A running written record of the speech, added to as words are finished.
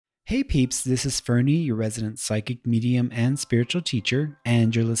Hey peeps, this is Fernie, your resident psychic, medium, and spiritual teacher,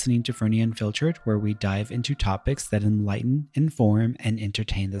 and you're listening to Fernie Unfiltered, where we dive into topics that enlighten, inform, and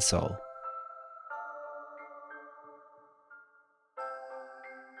entertain the soul.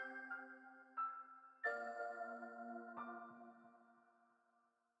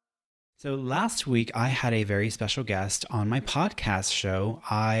 So last week, I had a very special guest on my podcast show.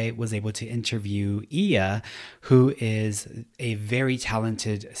 I was able to interview Iya, who is a very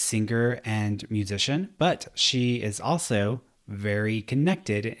talented singer and musician, but she is also very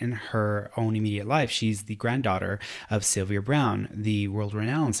connected in her own immediate life. She's the granddaughter of Sylvia Browne, the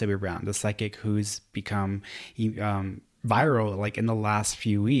world-renowned Sylvia Browne, the psychic who's become viral like in the last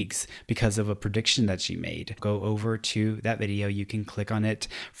few weeks because of a prediction that she made. Go over to that video. You can click on it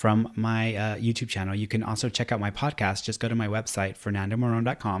from my YouTube channel. You can also check out my podcast. Just go to my website,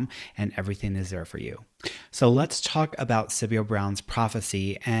 fernandomoron.com, and everything is there for you. So let's talk about Sylvia Browne's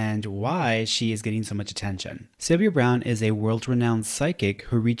prophecy and why she is getting so much attention. Sylvia Browne is a world-renowned psychic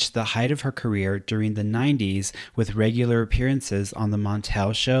who reached the height of her career during the 90s with regular appearances on The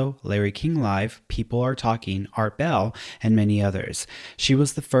Montel Show, Larry King Live, People Are Talking, Art Bell, and many others. She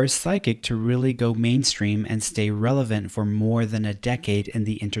was the first psychic to really go mainstream and stay relevant for more than a decade in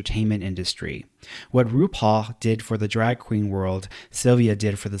the entertainment industry. What RuPaul did for the drag queen world, Sylvia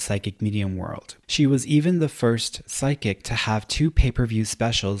did for the psychic medium world. She was even the first psychic to have 2 pay-per-view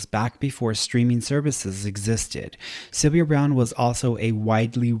specials back before streaming services existed. Sylvia Browne was also a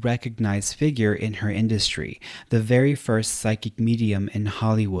widely recognized figure in her industry, the very first psychic medium in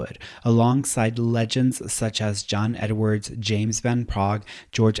Hollywood, alongside legends such as John Edwards, James Van Praagh,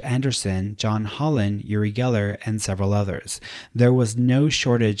 George Anderson, John Holland, Uri Geller, and several others. There was no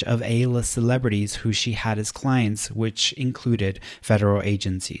shortage of A-list celebrities who she had as clients, which included federal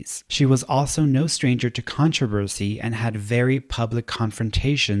agencies. She was also no stranger to controversy and had very public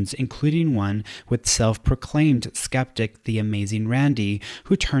confrontations, including one with self-proclaimed skeptic The Amazing Randi,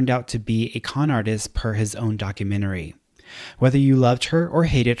 who turned out to be a con artist per his own documentary. Whether you loved her or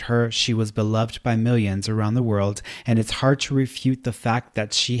hated her, she was beloved by millions around the world, and it's hard to refute the fact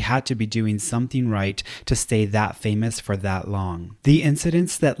that she had to be doing something right to stay that famous for that long. The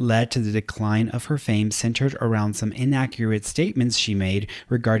incidents that led to the decline of her fame centered around some inaccurate statements she made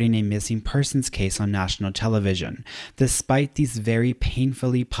regarding a missing persons case on national television. Despite these very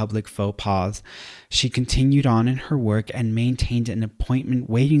painfully public faux pas, she continued on in her work and maintained an appointment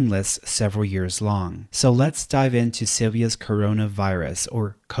waiting list several years long. So let's dive into Sylvia's coronavirus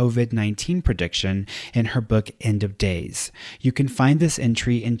or COVID-19 prediction in her book End of Days. You can find this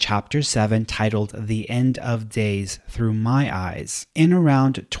entry in chapter 7 titled The End of Days Through My Eyes. In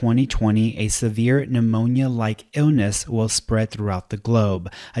around 2020, a severe pneumonia-like illness will spread throughout the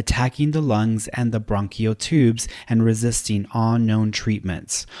globe, attacking the lungs and the bronchial tubes and resisting all known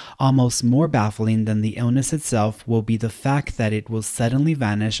treatments. Almost more baffling than the illness itself will be the fact that it will suddenly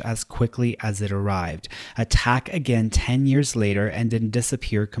vanish as quickly as it arrived, attack again 10 years later, and then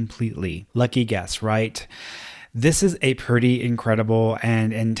disappear completely. Lucky guess, right? This is a pretty incredible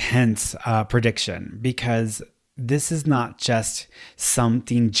and intense prediction because this is not just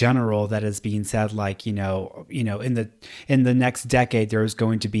something general that is being said like, in the next decade, there's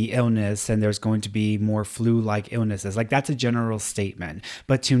going to be illness and there's going to be more flu-like illnesses. Like that's a general statement,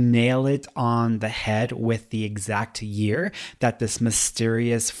 but to nail it on the head with the exact year that this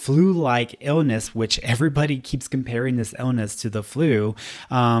mysterious flu-like illness, which everybody keeps comparing this illness to the flu,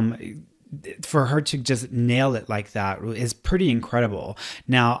 for her to just nail it like that is pretty incredible.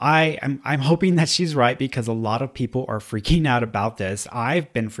 Now, I'm hoping that she's right because a lot of people are freaking out about this.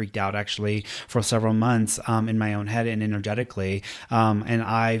 I've been freaked out actually for several months in my own head and energetically, and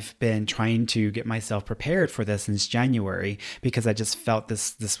I've been trying to get myself prepared for this since January because I just felt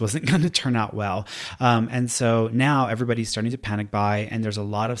this wasn't going to turn out well. And so now everybody's starting to panic buy, and there's a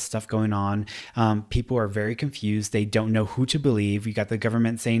lot of stuff going on. People are very confused. They don't know who to believe. You got the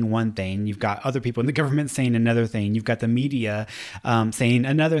government saying one thing. You've got other people in the government saying another thing. You've got the media saying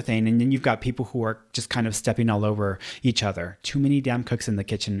another thing. And then you've got people who are just kind of stepping all over each other. Too many damn cooks in the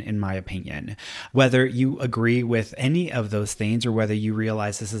kitchen, in my opinion. Whether you agree with any of those things or whether you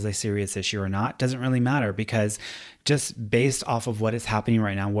realize this is a serious issue or not, doesn't really matter because just based off of what is happening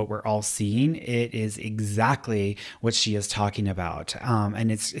right now, what we're all seeing, it is exactly what she is talking about.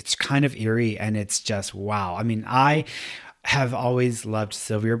 And it's kind of eerie and it's just, wow. I mean, have always loved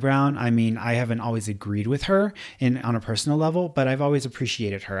Sylvia Brown. I mean, I haven't always agreed with her on a personal level, but I've always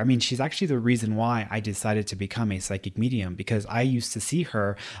appreciated her. I mean, she's actually the reason why I decided to become a psychic medium, because I used to see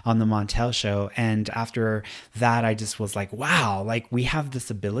her on the Montel show. And after that, I just was like, wow, like we have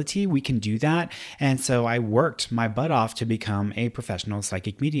this ability, we can do that. And so I worked my butt off to become a professional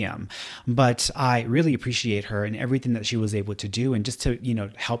psychic medium. But I really appreciate her and everything that she was able to do, and just to,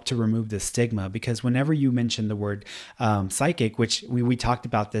 help to remove the stigma. Because whenever you mention the word psychic, which we talked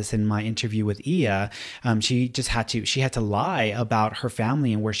about this in my interview with Ia, she had to lie about her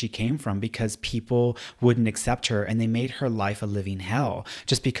family and where she came from, because people wouldn't accept her and they made her life a living hell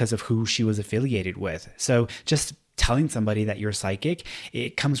just because of who she was affiliated with. So just telling somebody that you're psychic,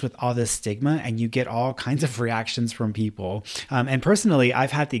 it comes with all this stigma, and you get all kinds of reactions from people. And personally,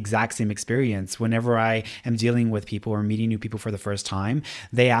 I've had the exact same experience. Whenever I am dealing with people or meeting new people for the first time,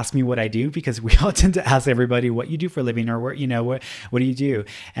 they ask me what I do, because we all tend to ask everybody what you do for a living, or what do you do?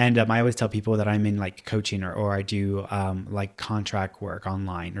 And I always tell people that I'm in like coaching, or I do like contract work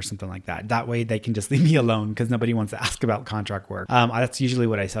online or something like that. That way they can just leave me alone, because nobody wants to ask about contract work. That's usually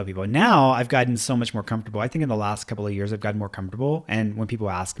what I tell people. Now I've gotten so much more comfortable. I think in the last couple of years I've gotten more comfortable, and when people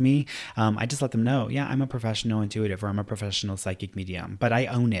ask me, I just let them know, yeah, I'm a professional intuitive, or I'm a professional psychic medium, but I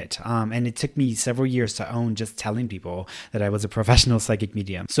own it. And it took me several years to own just telling people that I was a professional psychic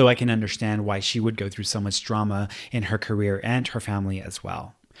medium, so I can understand why she would go through so much drama in her career and her family as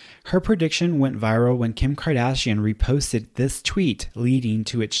well. Her prediction went viral when Kim Kardashian reposted this tweet, leading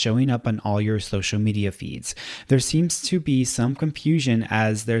to it showing up on all your social media feeds. There seems to be some confusion,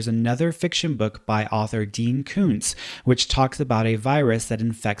 as there's another fiction book by author Dean Koontz, which talks about a virus that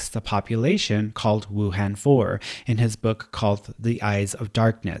infects the population called Wuhan 4, in his book called The Eyes of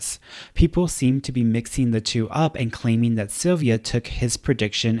Darkness. People seem to be mixing the two up and claiming that Sylvia took his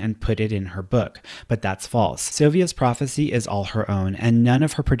prediction and put it in her book, but that's false. Sylvia's prophecy is all her own, and none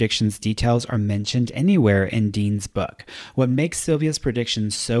of her predictions details are mentioned anywhere in Dean's book. What makes Sylvia's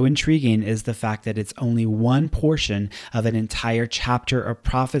predictions so intriguing is the fact that it's only one portion of an entire chapter of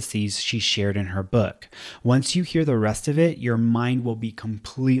prophecies she shared in her book. Once you hear the rest of it, your mind will be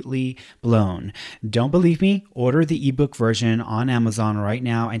completely blown. Don't believe me? Order the ebook version on Amazon right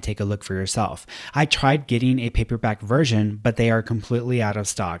now and take a look for yourself. I tried getting a paperback version, but they are completely out of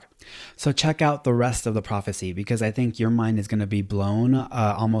stock. So check out the rest of the prophecy, because I think your mind is going to be blown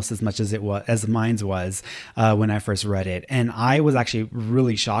almost as much as mine was when I first read it. And I was actually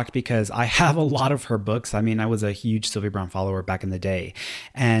really shocked, because I have a lot of her books. I mean, I was a huge Sylvia Brown follower back in the day,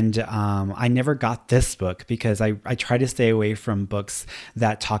 and I never got this book, because I try to stay away from books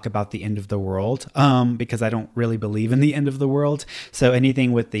that talk about the end of the world, because I don't really believe in the end of the world. So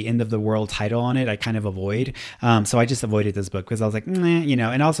anything with the end of the world title on it, I kind of avoid. So I just avoided this book, because I was like,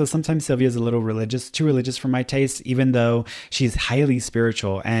 and also sometimes Sylvia's a little too religious for my taste, even though she's highly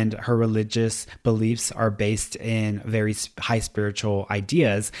spiritual and her religious beliefs are based in very high spiritual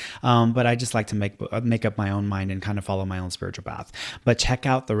ideas. But I just like to make up my own mind and kind of follow my own spiritual path. But check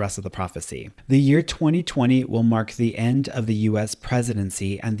out the rest of the prophecy. The year 2020 will mark the end of the U.S.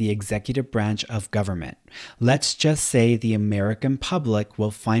 presidency and the executive branch of government. Let's just say the American public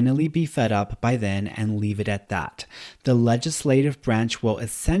will finally be fed up by then and leave it at that. The legislative branch will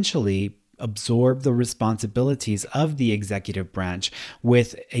essentially absorb the responsibilities of the executive branch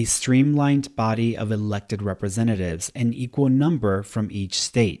with a streamlined body of elected representatives, an equal number from each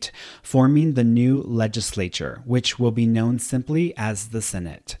state, forming the new legislature, which will be known simply as the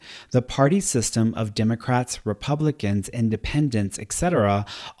Senate. The party system of Democrats, Republicans, Independents, etc.,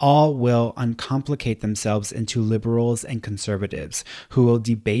 all will uncomplicate themselves into liberals and conservatives, who will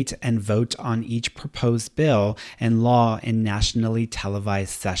debate and vote on each proposed bill and law in nationally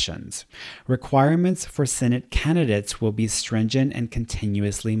televised sessions. Requirements for Senate candidates will be stringent and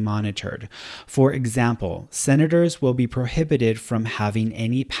continuously monitored. For example, senators will be prohibited from having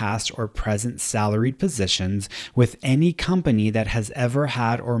any past or present salaried positions with any company that has ever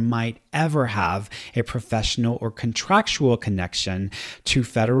had or might ever have a professional or contractual connection to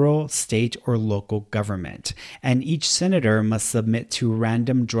federal, state, or local government. And each senator must submit to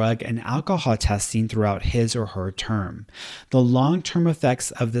random drug and alcohol testing throughout his or her term. The long-term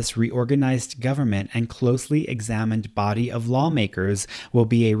effects of this reorganized government and closely examined body of lawmakers will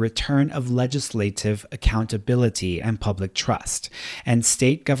be a return of legislative accountability and public trust. And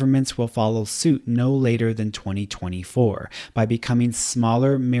state governments will follow suit no later than 2024 by becoming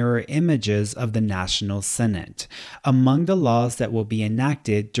smaller mirror images of the National Senate. Among the laws that will be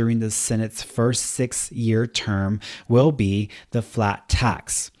enacted during the Senate's first 6-year term will be the flat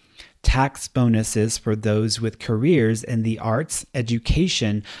tax, tax bonuses for those with careers in the arts,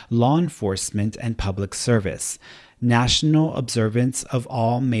 education, law enforcement, and public service, national observance of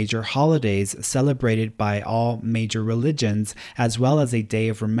all major holidays celebrated by all major religions, as well as a day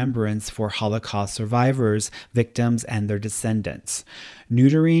of remembrance for Holocaust survivors, victims, and their descendants.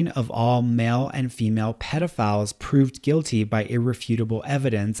 Neutering of all male and female pedophiles proved guilty by irrefutable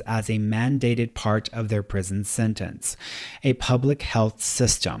evidence as a mandated part of their prison sentence. A public health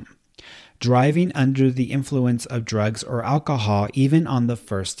system. Driving under the influence of drugs or alcohol, even on the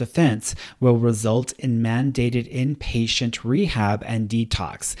first offense, will result in mandated inpatient rehab and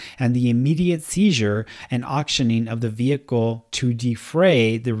detox, and the immediate seizure and auctioning of the vehicle to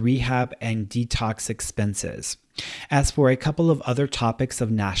defray the rehab and detox expenses. As for a couple of other topics of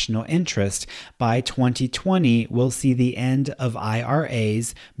national interest, by 2020, we'll see the end of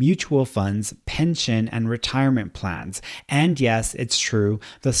IRAs, mutual funds, pension, and retirement plans. And yes, it's true,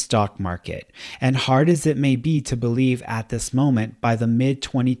 the stock market. And hard as it may be to believe at this moment, by the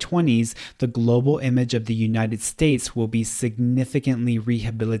mid-2020s, the global image of the United States will be significantly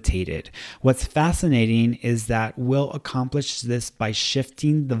rehabilitated. What's fascinating is that we'll accomplish this by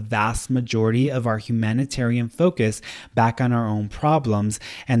shifting the vast majority of our humanitarian focus back on our own problems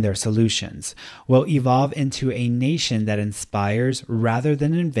and their solutions. We'll evolve into a nation that inspires rather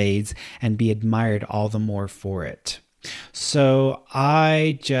than invades and be admired all the more for it. So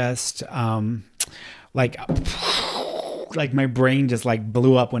I just like my brain just like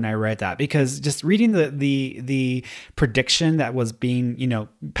blew up when I read that, because just reading the prediction that was being,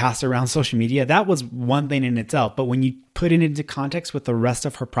 passed around social media, that was one thing in itself. But when you put it into context with the rest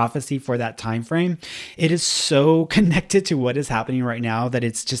of her prophecy for that time frame, it is so connected to what is happening right now that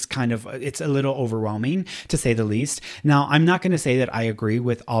it's just it's a little overwhelming, to say the least. Now, I'm not going to say that I agree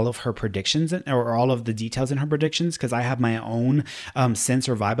with all of her predictions or all of the details in her predictions, because I have my own sense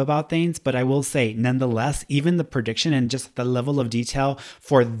or vibe about things. But I will say, nonetheless, even the prediction and just the level of detail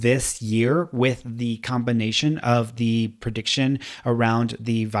for this year with the combination of the prediction around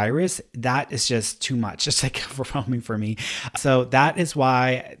the virus, that is just too much. It's like overwhelming for me. So that is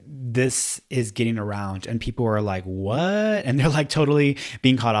why this is getting around, and people are like, what? And they're like totally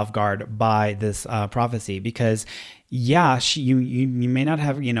being caught off guard by this prophecy, because yeah, you may not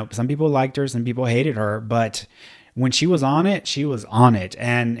have, some people liked her, some people hated her, but when she was on it, she was on it.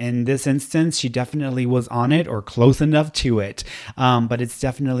 And in this instance, she definitely was on it, or close enough to it. But it's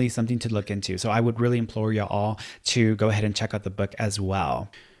definitely something to look into. So I would really implore you all to go ahead and check out the book as well.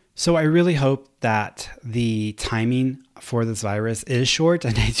 So I really hope that the timing for this virus is short,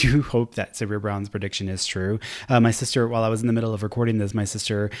 and I do hope that Sylvia Browne's prediction is true. My sister, while I was in the middle of recording this, my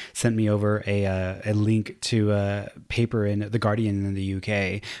sister sent me over a link to a paper in The Guardian in the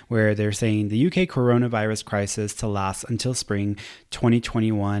UK, where they're saying the UK coronavirus crisis to last until spring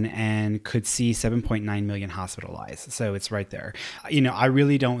 2021 and could see 7.9 million hospitalized. So it's right there. I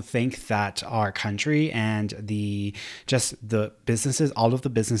really don't think that our country and the businesses, all of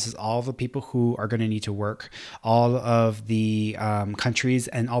the people who are going to need to work, all of the countries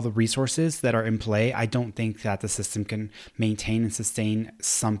and all the resources that are in play, I don't think that the system can maintain and sustain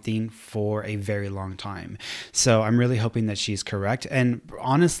something for a very long time. So I'm really hoping that she's correct. And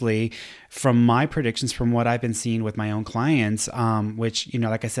honestly, from my predictions, from what I've been seeing with my own clients, which,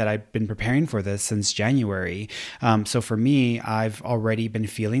 like I said, I've been preparing for this since January. So for me, I've already been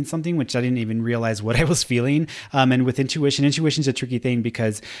feeling something, which I didn't even realize what I was feeling. And with intuition's a tricky thing,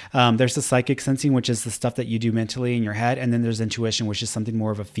 because there's the psychic sensing, which is the stuff that you do mentally in your head. And then there's intuition, which is something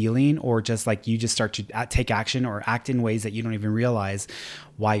more of a feeling, or just like you just start to take action or act in ways that you don't even realize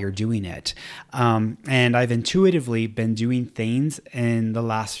why you're doing it. And I've intuitively been doing things in the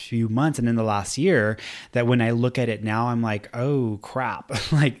last few months and in the last year that when I look at it now, I'm like, oh crap,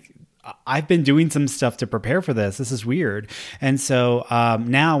 like I've been doing some stuff to prepare for this. This is weird. And so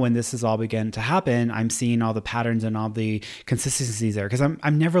now when this has all begun to happen, I'm seeing all the patterns and all the consistencies there, because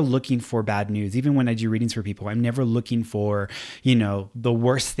I'm never looking for bad news. Even when I do readings for people, I'm never looking for, the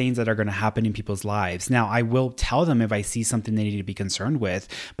worst things that are going to happen in people's lives. Now, I will tell them if I see something they need to be concerned with,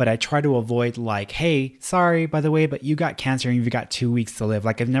 but I try to avoid like, hey, sorry, by the way, but you got cancer and you've got 2 weeks to live.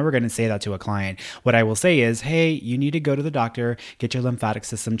 Like, I'm never going to say that to a client. What I will say is, hey, you need to go to the doctor, get your lymphatic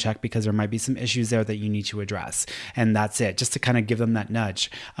system checked, because there might be some issues there that you need to address. And that's it, just to kind of give them that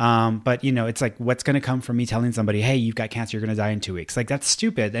nudge. But it's like, what's going to come from me telling somebody, hey, you've got cancer, you're going to die in 2 weeks. Like, that's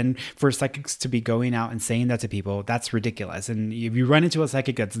stupid. And for psychics to be going out and saying that to people, that's ridiculous. And if you run into a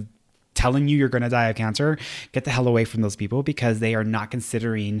psychic that's telling you you're going to die of cancer, get the hell away from those people, because they are not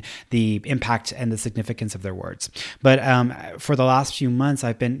considering the impact and the significance of their words. But for the last few months,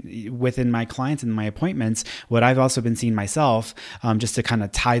 I've been within my clients and my appointments, what I've also been seeing myself, just to kind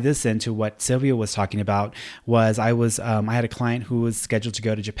of tie this into what Sylvia was talking about, was I had a client who was scheduled to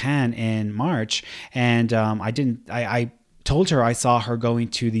go to Japan in March, and I told her I saw her going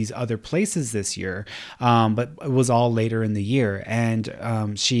to these other places this year, but it was all later in the year.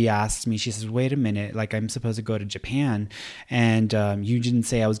 And she asked me, she says, wait a minute, like I'm supposed to go to Japan, and you didn't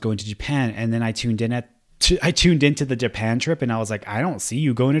say I was going to Japan. And then I tuned into the Japan trip, and I was like, I don't see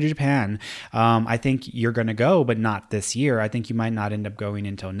you going to Japan. I think you're going to go, but not this year. I think you might not end up going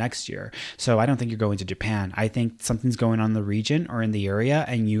until next year. So I don't think you're going to Japan. I think something's going on in the region or in the area,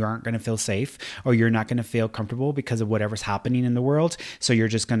 and you aren't going to feel safe, or you're not going to feel comfortable because of whatever's happening in the world. So you're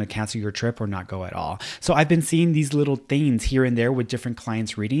just going to cancel your trip or not go at all. So I've been seeing these little things here and there with different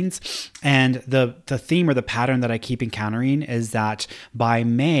clients' readings. And the theme or the pattern that I keep encountering is that by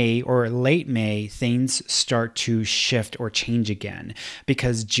May or late May, things start to shift or change again,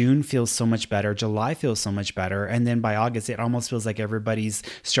 because June feels so much better, July feels so much better, and then by August it almost feels like everybody's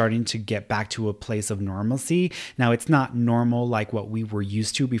starting to get back to a place of normalcy. Now, it's not normal like what we were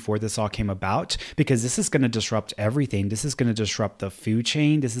used to before this all came about, because this is going to disrupt everything. This is going to disrupt the food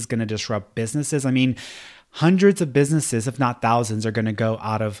chain. This is going to disrupt businesses. I mean, hundreds of businesses, if not thousands, are going to go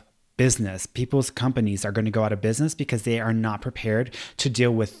out of business. People's companies are going to go out of business because they are not prepared to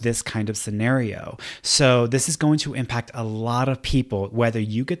deal with this kind of scenario. So this is going to impact a lot of people, whether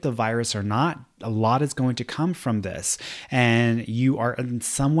you get the virus or not. A lot is going to come from this, and you are in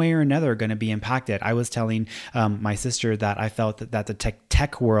some way or another going to be impacted. I was telling my sister that I felt that the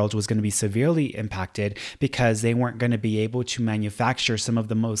tech world was going to be severely impacted because they weren't going to be able to manufacture some of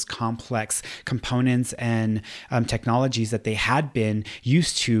the most complex components and technologies that they had been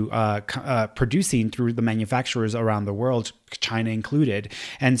used to producing through the manufacturers around the world, China included.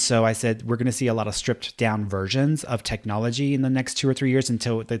 And so I said, we're going to see a lot of stripped down versions of technology in the next 2 or 3 years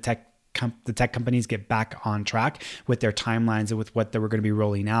until the tech companies get back on track with their timelines and with what they were going to be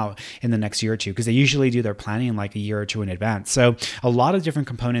rolling out in the next year or two, because they usually do their planning like a year or two in advance. So a lot of different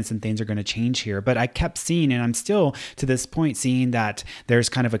components and things are going to change here. But I kept seeing, and I'm still to this point seeing, that there's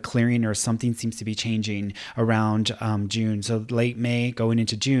kind of a clearing or something seems to be changing around June. So late May going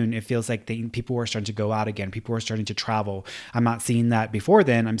into June, it feels like people are starting to go out again. People are starting to travel. I'm not seeing that before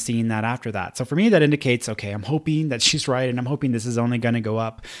then. I'm seeing that after that. So for me, that indicates, okay, I'm hoping that she's right, and I'm hoping this is only going to go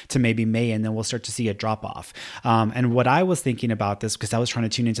up to maybe May, and then we'll start to see a drop off. And what I was thinking about this, because I was trying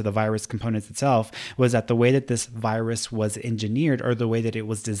to tune into the virus components itself, was that the way that this virus was engineered, or the way that it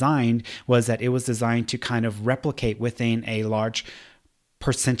was designed, was that it was designed to kind of replicate within a large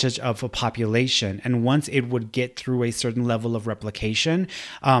percentage of a population. And once it would get through a certain level of replication,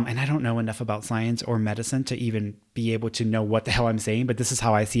 and I don't know enough about science or medicine to even be able to know what the hell I'm saying, but this is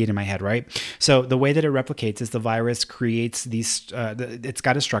how I see it in my head, right? So the way that it replicates is the virus creates these, it's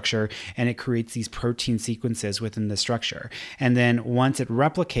got a structure, and it creates these protein sequences within the structure. And then once it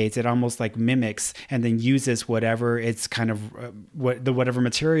replicates, it almost like mimics and then uses whatever it's kind of, whatever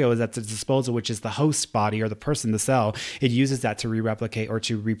material is at its disposal, which is the host body or the person, the cell. It uses that to re-replicate or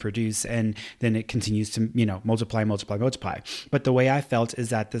to reproduce, and then it continues to, multiply. But the way I felt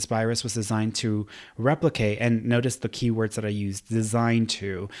is that this virus was designed to replicate, and notice the keywords that I used, designed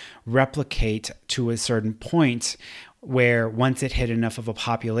to replicate to a certain point where once it hit enough of a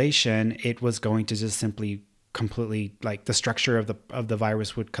population, it was going to just simply completely, like, the structure of the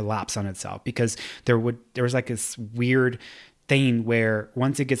virus would collapse on itself, because there was like this weird thing where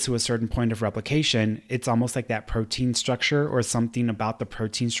once it gets to a certain point of replication, it's almost like that protein structure, or something about the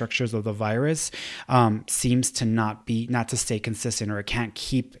protein structures of the virus seems to not to stay consistent, or it can't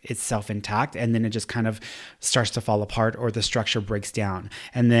keep itself intact, and then it just kind of starts to fall apart, or the structure breaks down,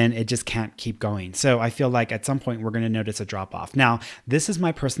 and then it just can't keep going. So I feel like at some point we're going to notice a drop off. Now, this is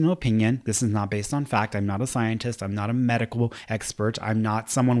my personal opinion. This is not based on fact. I'm not a scientist. I'm not a medical expert. I'm not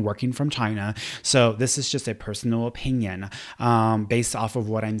someone working from China. So this is just a personal opinion. Based off of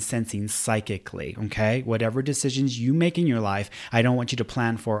what I'm sensing psychically, okay? Whatever decisions you make in your life, I don't want you to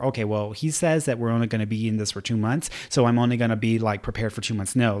plan for, okay, well, he says that we're only going to be in this for 2 months, so I'm only going to be like prepared for 2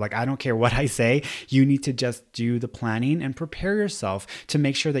 months. No, like, I don't care what I say. You need to just do the planning and prepare yourself to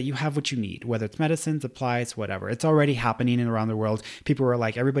make sure that you have what you need, whether it's medicine, supplies, whatever. It's already happening around the world. People are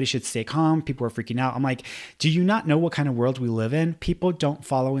like, everybody should stay calm. People are freaking out. I'm like, do you not know what kind of world we live in? People don't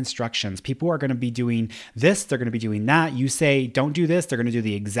follow instructions. People are going to be doing this. They're going to be doing that. You say say, don't do this, they're going to do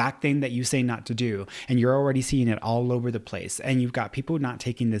the exact thing that you say not to do. And you're already seeing it all over the place. And you've got people not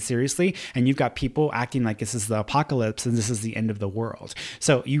taking this seriously. And you've got people acting like this is the apocalypse and this is the end of the world.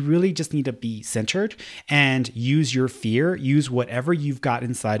 So you really just need to be centered and use your fear, use whatever you've got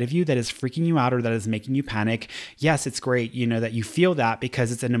inside of you that is freaking you out or that is making you panic. Yes, it's great, that you feel that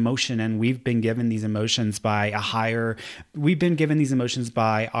because it's an emotion, and we've been given these emotions by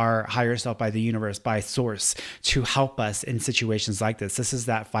our higher self, by the universe, by source, to help us in situations like this. This is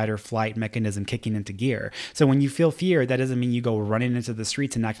that fight or flight mechanism kicking into gear. So when you feel fear, that doesn't mean you go running into the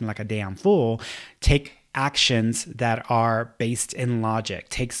streets and acting like a damn fool. Take actions that are based in logic.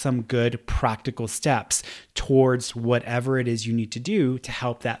 Take some good practical steps towards whatever it is you need to do to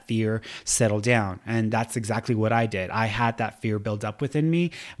help that fear settle down. And that's exactly what I did. I had that fear build up within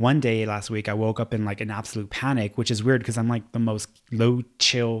me. One day last week, I woke up in like an absolute panic, which is weird because I'm like the most low,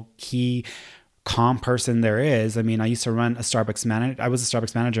 chill, key, calm person there is. I mean, I used to run a Starbucks manager. I was a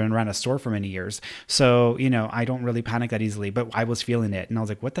Starbucks manager and ran a store for many years. So, I don't really panic that easily, but I was feeling it. And I was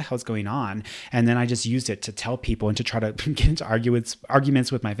like, what the hell's going on? And then I just used it to tell people and to try to get into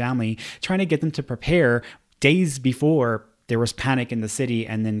arguments with my family, trying to get them to prepare days before there was panic in the city,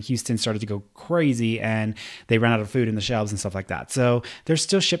 and then Houston started to go crazy and they ran out of food in the shelves and stuff like that. So there's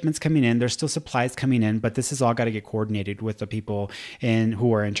still shipments coming in, there's still supplies coming in, but this has all got to get coordinated with the people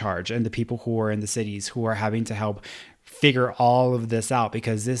who are in charge and the people who are in the cities who are having to help figure all of this out,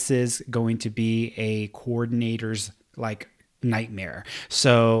 because this is going to be a coordinator's nightmare.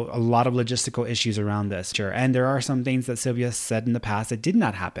 So a lot of logistical issues around this. Sure. And there are some things that Sylvia said in the past that did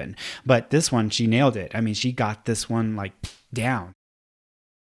not happen, but this one, she nailed it. I mean, she got this one down.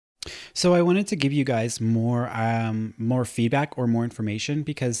 So I wanted to give you guys more feedback or more information,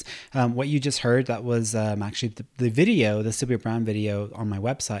 because what you just heard, that was actually the video, the Sylvia Browne video on my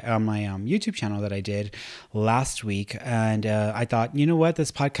website, on my YouTube channel that I did last week. And I thought, you know what,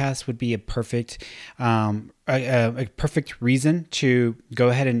 this podcast would be a perfect reason to go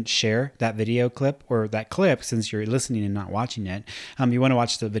ahead and share that video clip, or that clip, since you're listening and not watching it. You want to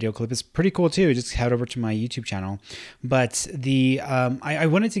watch the video clip. It's pretty cool too. Just head over to my YouTube channel. But I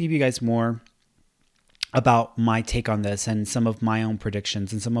wanted to give you guys more about my take on this and some of my own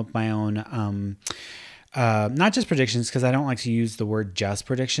predictions and some of my own not just predictions, because I don't like to use the word just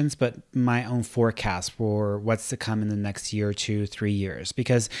predictions, but my own forecast for what's to come in the next year, 2, 3 years.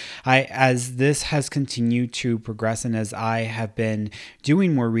 Because as this has continued to progress, and as I have been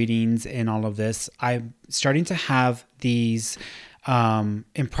doing more readings in all of this, I'm starting to have these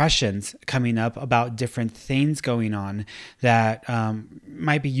impressions coming up about different things going on that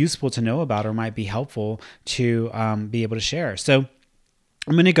might be useful to know about, or might be helpful to be able to share. So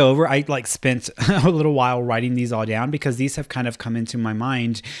I'm going to go over, I spent a little while writing these all down, because these have kind of come into my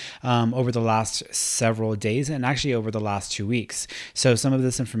mind over the last several days, and actually over the last 2 weeks. So some of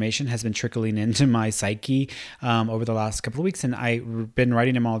this information has been trickling into my psyche over the last couple of weeks, and I've been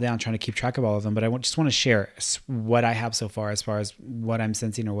writing them all down, trying to keep track of all of them. But I just want to share what I have so far, as what I'm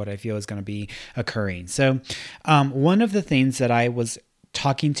sensing or what I feel is going to be occurring. So one of the things that I was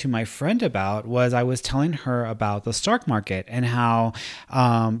talking to my friend about was, I was telling her about the stock market and how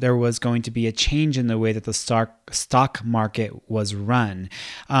there was going to be a change in the way that the stock market was run,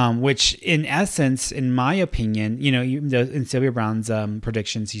 which in essence, in my opinion, in Sylvia Browne's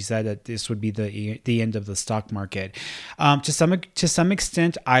predictions, he said that this would be the end of the stock market. To some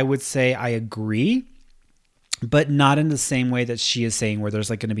extent, I would say I agree, but not in the same way that she is saying, where there's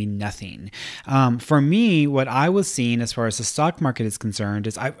going to be nothing. For me, what I was seeing as far as the stock market is concerned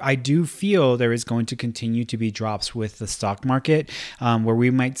is I do feel there is going to continue to be drops with the stock market, where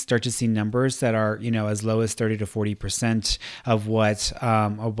we might start to see numbers that are, as low as 30 to 40% of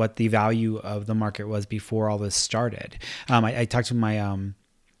what the value of the market was before all this started. I talked to my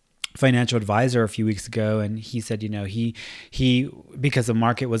financial advisor a few weeks ago, and he said, he because the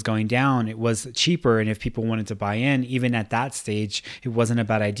market was going down, it was cheaper, and if people wanted to buy in, even at that stage, it wasn't a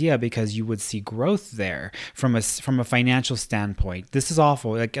bad idea, because you would see growth there from a financial standpoint. This is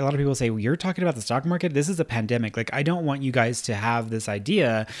awful. A lot of people say, well, you're talking about the stock market. This is a pandemic. I don't want you guys to have this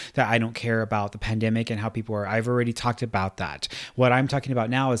idea that I don't care about the pandemic and how people are. I've already talked about that. What I'm talking about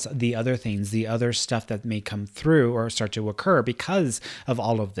now is the other things, the other stuff that may come through or start to occur because of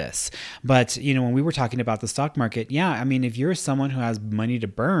all of this. But, when we were talking about the stock market, if you're someone who has money to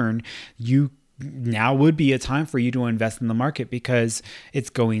burn, now would be a time for you to invest in the market, because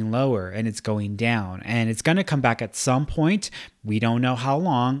it's going lower and it's going down, and it's going to come back at some point. We don't know how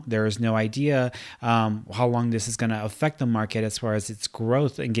long. There is no idea how long this is going to affect the market as far as its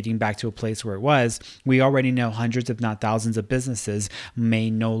growth and getting back to a place where it was. We already know hundreds, if not thousands, of businesses may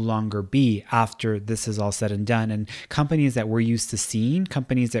no longer be after this is all said and done. And companies that we're used to seeing,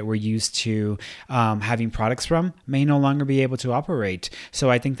 companies that we're used to having products from, may no longer be able to operate. So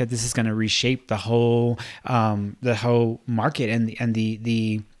I think that this is going to reshape the whole market and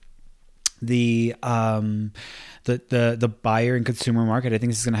the buyer and consumer market. I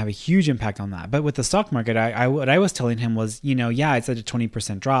think this is going to have a huge impact on that. But with the stock market, what I was telling him was, yeah, it's at a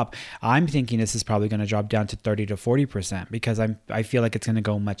 20% drop. I'm thinking this is probably going to drop down to 30 to 40% because I feel like it's going to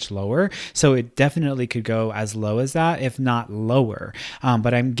go much lower. So it definitely could go as low as that, if not lower.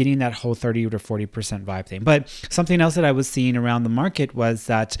 But I'm getting that whole 30 to 40% vibe thing. But something else that I was seeing around the market was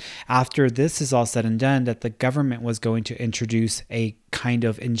that after this is all said and done, that the government was going to introduce a kind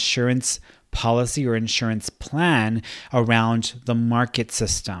of insurance policy or insurance plan around the market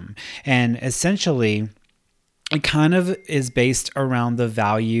system. And essentially, it kind of is based around the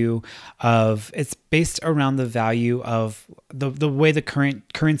value of the way the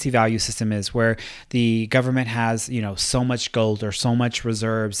current currency value system is, where the government has, so much gold or so much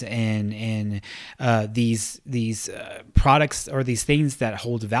reserves in these products or these things that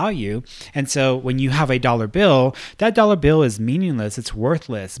hold value. And so when you have a dollar bill, that dollar bill is meaningless, it's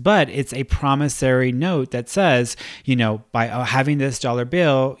worthless, but it's a promissory note that says, by having this dollar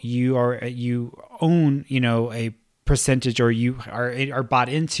bill, you own, a percentage, or you are bought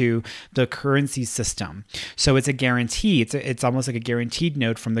into the currency system. So it's a guarantee. It's almost like a guaranteed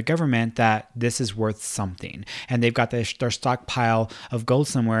note from the government that this is worth something, and they've got their stockpile of gold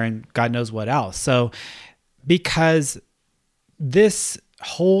somewhere, and God knows what else. So because this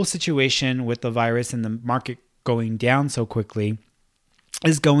whole situation with the virus and the market going down so quickly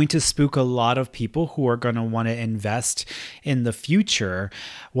is going to spook a lot of people who are going to want to invest in the future.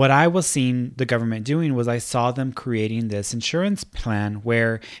 What I was seeing the government doing was I saw them creating this insurance plan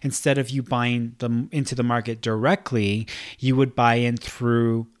where instead of you buying them into the market directly, you would buy in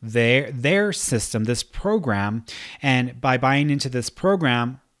through their system, this program. And by buying into this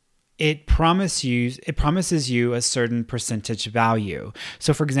program, it promises you a certain percentage value.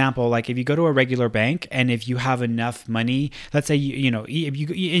 So for example, like if you go to a regular bank and if you have enough money, let's say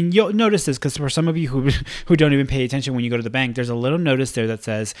and you'll notice this because for some of you who don't even pay attention when you go to the bank, there's a little notice there that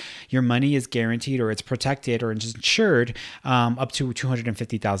says your money is guaranteed or it's protected or it's insured up to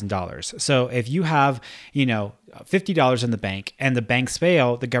 $250,000. So if you have, $50 in the bank and the banks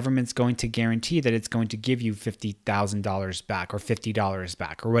fail, the government's going to guarantee that it's going to give you $50,000 back or $50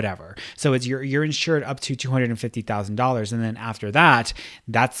 back or whatever. So it's you're insured up to $250,000, and then after that,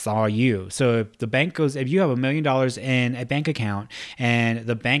 that's all you. So if you have $1 million in a bank account and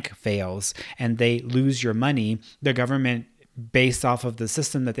the bank fails and they lose your money, the government, based off of the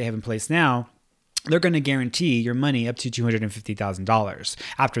system that they have in place now, they're going to guarantee your money up to $250,000.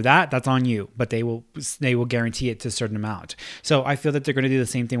 After that, that's on you, but they will guarantee it to a certain amount. So I feel that they're going to do the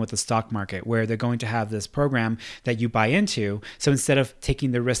same thing with the stock market, where they're going to have this program that you buy into. So instead of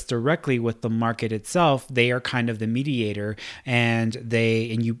taking the risk directly with the market itself, they are kind of the mediator, and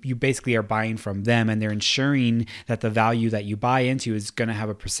you basically are buying from them, and they're ensuring that the value that you buy into is going to have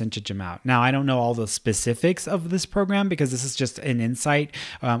a percentage amount. Now, I don't know all the specifics of this program because this is just an insight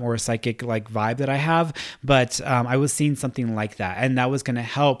or a psychic vibe that I have, but I was seeing something like that, and that was going to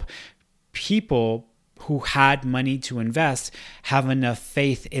help people who had money to invest have enough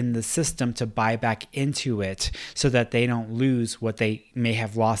faith in the system to buy back into it so that they don't lose what they may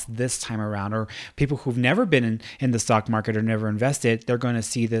have lost this time around. Or people who've never been in the stock market or never invested, they're going to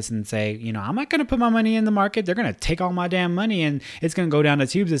see this and say, I'm not going to put my money in the market. They're going to take all my damn money and it's going to go down the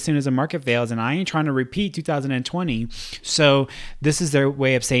tubes as soon as the market fails. And I ain't trying to repeat 2020. So this is their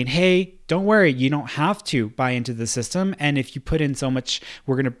way of saying, hey, don't worry, you don't have to buy into the system. And if you put in so much,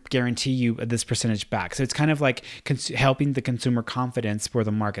 we're going to guarantee you this percentage back. So it's kind of like helping the consumer confidence for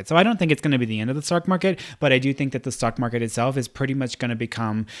the market. So I don't think it's going to be the end of the stock market, but I do think that the stock market itself is pretty much going to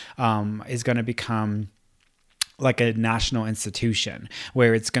become like a national institution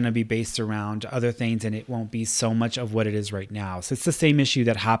where it's going to be based around other things and it won't be so much of what it is right now. So it's the same issue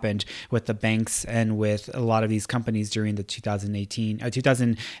that happened with the banks and with a lot of these companies during the 2008,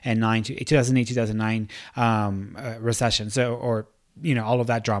 2009 recession. So, or all of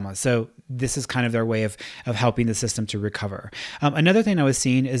that drama. So this is kind of their way of helping the system to recover. Another thing I was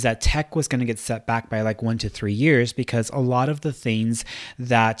seeing is that tech was going to get set back by like 1 to 3 years, because a lot of the things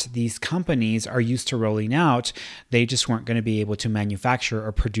that these companies are used to rolling out, they just weren't going to be able to manufacture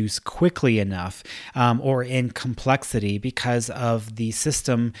or produce quickly enough, or in complexity, because of the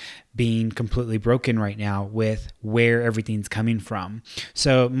system being completely broken right now with where everything's coming from.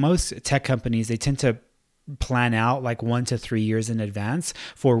 So most tech companies, they tend to plan out like 1 to 3 years in advance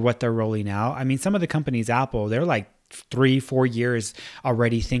for what they're rolling out. I mean, some of the companies, Apple, they're like 3-4 years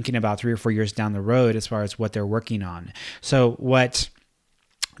already thinking about 3 or 4 years down the road as far as what they're working on. So what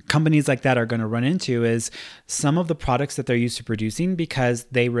companies like that are going to run into is some of the products that they're used to producing, because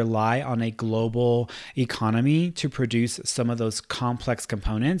they rely on a global economy to produce some of those complex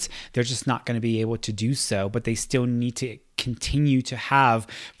components. They're just not going to be able to do so, but they still need to continue to have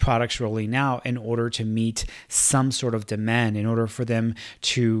products rolling out in order to meet some sort of demand, in order for them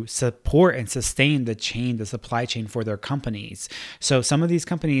to support and sustain the supply chain for their companies. So some of these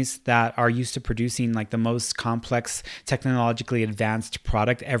companies that are used to producing like the most complex, technologically advanced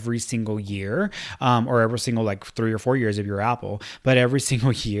product every single year, or every single like 3 or 4 years if you're Apple, but every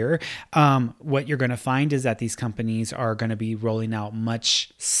single year, what you're going to find is that these companies are going to be rolling out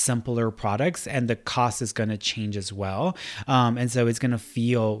much simpler products, and the cost is going to change as well. And so it's going to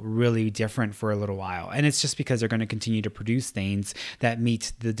feel really different for a little while. And it's just because they're going to continue to produce things that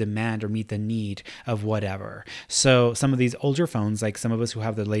meet the demand or meet the need of whatever. So some of these older phones, like some of us who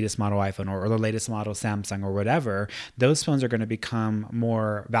have the latest model iPhone or the latest model Samsung or whatever, those phones are going to become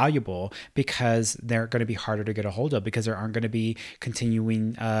more valuable because they're going to be harder to get a hold of, because there aren't going to be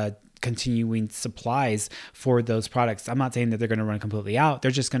continuing supplies for those products. I'm not saying that they're going to run completely out.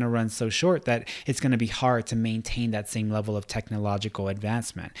 They're just going to run so short that it's going to be hard to maintain that same level of technological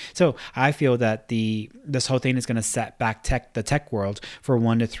advancement. So I feel that this whole thing is going to set back the tech world for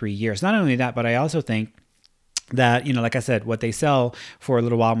 1 to 3 years. Not only that, but I also think that, like I said, what they sell for a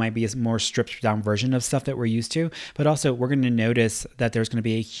little while might be a more stripped down version of stuff that we're used to. But also we're going to notice that there's going to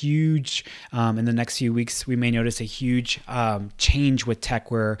be a huge, in the next few weeks, we may notice a huge change with tech,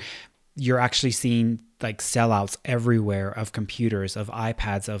 where you're actually seeing like sellouts everywhere of computers, of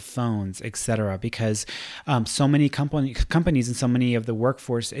iPads, of phones, etc. Because so many companies and so many of the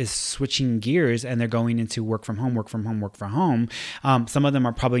workforce is switching gears, and they're going into work from home. Some of them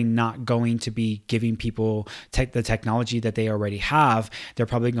are probably not going to be giving people the technology that they already have. They're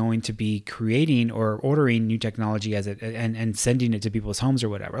probably going to be creating or ordering new technology and sending it to people's homes or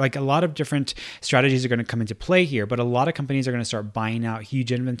whatever. Like a lot of different strategies are going to come into play here, but a lot of companies are going to start buying out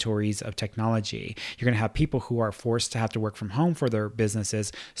huge inventories of technology. You're going to have people who are forced to have to work from home for their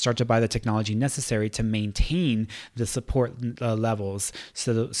businesses start to buy the technology necessary to maintain the support levels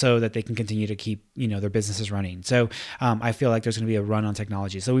so that they can continue to keep their businesses running. So I feel like there's going to be a run on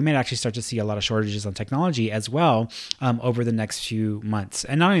technology. So we may actually start to see a lot of shortages on technology as well over the next few months.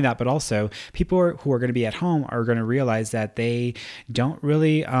 And not only that, but also people who are going to be at home are going to realize that they don't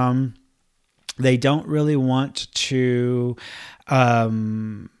really want to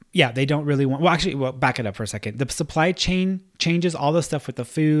back it up for a second. The supply chain changes, all the stuff with the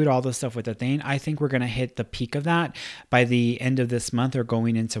food, all the stuff with the thing. I think we're going to hit the peak of that by the end of this month or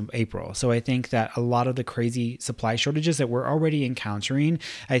going into April. So I think that a lot of the crazy supply shortages that we're already encountering,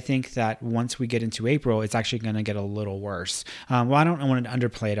 I think that once we get into April, it's actually going to get a little worse. I don't want to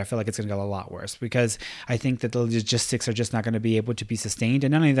underplay it. I feel like it's going to get a lot worse, because I think that the logistics are just not going to be able to be sustained.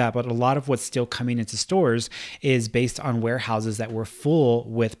 And not only that, but a lot of what's still coming into stores is based on warehouses that were full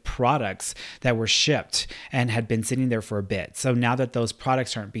with products that were shipped and had been sitting there for a bit. So now that those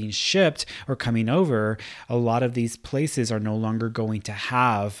products aren't being shipped or coming over, a lot of these places are no longer going to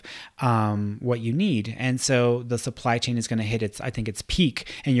have what you need. And so the supply chain is going to hit its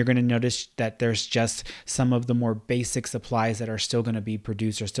peak. And you're going to notice that there's just some of the more basic supplies that are still going to be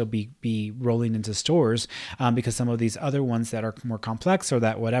produced or still be rolling into stores, because some of these other ones that are more complex or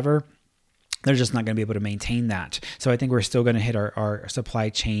that whatever, they're just not going to be able to maintain that. So I think we're still going to hit our supply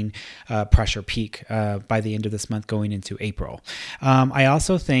chain pressure peak by the end of this month going into April. I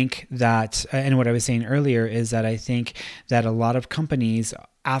also think that, and what I was saying earlier is that I think that a lot of companies,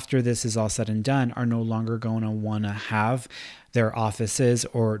 after this is all said and done, are no longer going to want to have their offices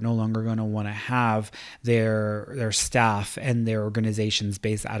or no longer going to want to have their staff and their organizations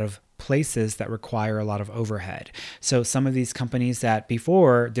based out of places that require a lot of overhead. So some of these companies that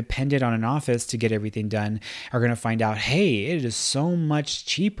before depended on an office to get everything done are going to find out, hey, it is so much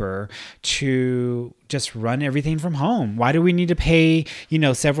cheaper to just run everything from home? Why do we need to pay,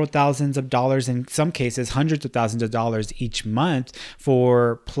 several thousands of dollars, in some cases, hundreds of thousands of dollars each month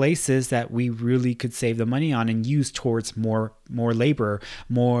for places that we really could save the money on and use towards more labor,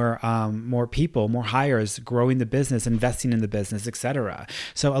 more people, more hires, growing the business, investing in the business, etc.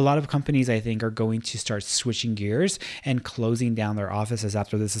 So a lot of companies, I think, are going to start switching gears and closing down their offices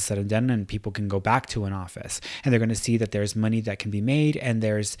after this is said and done, and people can go back to an office, and they're going to see that there's money that can be made, and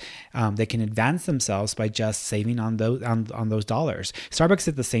there's they can advance themselves by just saving on those dollars. Starbucks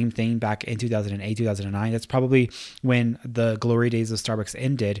did the same thing back in 2008, 2009. That's probably when the glory days of Starbucks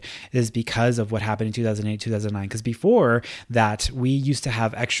ended, is because of what happened in 2008, 2009. Because before that, we used to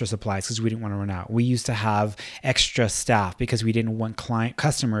have extra supplies because we didn't want to run out. We used to have extra staff because we didn't want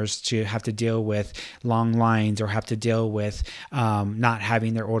customers to have to deal with long lines or have to deal with not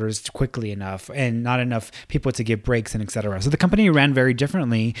having their orders quickly enough and not enough people to give breaks and etc. So the company ran very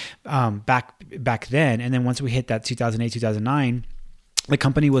differently back then. And then once we hit that 2008, 2009, the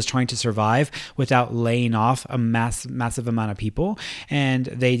company was trying to survive without laying off a massive amount of people, and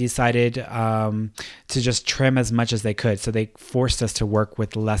they decided to just trim as much as they could. So they forced us to work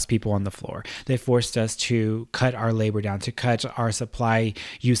with less people on the floor. They forced us to cut our labor down, to cut our supply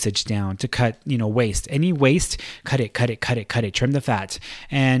usage down, to cut waste. Any waste, cut it, trim the fat.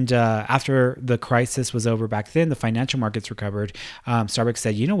 And after the crisis was over back then, the financial markets recovered. Starbucks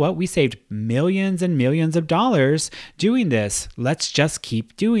said, you know what? We saved millions and millions of dollars doing this. Let's just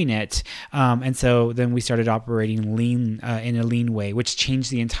keep doing it. And so then we started operating lean in a lean way, which changed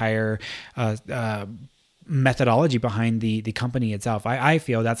the entire methodology behind the company itself. I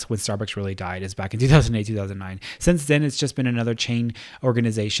feel that's when Starbucks really died, is back in 2008, 2009. Since then, it's just been another chain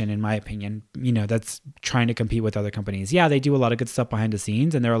organization, in my opinion, that's trying to compete with other companies. Yeah, they do a lot of good stuff behind the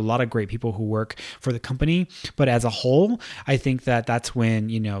scenes, and there are a lot of great people who work for the company. But as a whole, I think that's when,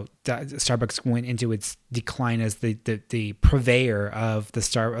 Starbucks went into its decline as the purveyor of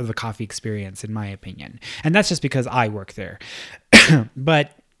the coffee experience, in my opinion. And that's just because I work there.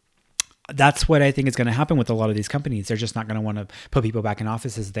 But that's what I think is going to happen with a lot of these companies. They're just not going to want to put people back in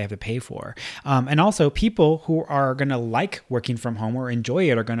offices that they have to pay for. And also people who are going to like working from home or enjoy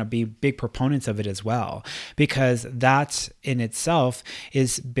it are going to be big proponents of it as well, because that in itself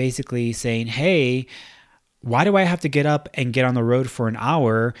is basically saying, hey, why do I have to get up and get on the road for an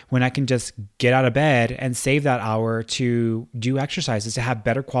hour when I can just get out of bed and save that hour to do exercises, to have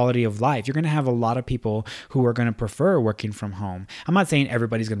better quality of life? You're going to have a lot of people who are going to prefer working from home. I'm not saying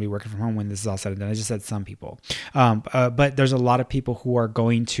everybody's going to be working from home when this is all said and done. I just said some people. But there's a lot of people who are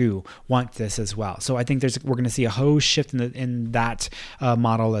going to want this as well. So I think we're going to see a whole shift in that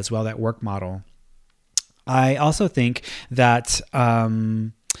model as well, that work model. I also think that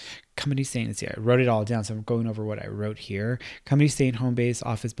company staying, let's see, I wrote it all down, so I'm going over what I wrote here. Company staying home-based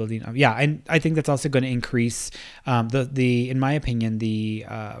office building. Yeah, and I think that's also going to increase in my opinion, the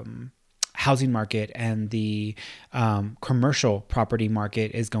housing market and the commercial property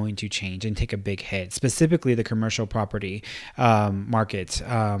market is going to change and take a big hit, specifically the commercial property market,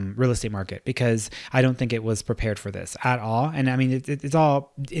 real estate market, because I don't think it was prepared for this at all. And I mean, it's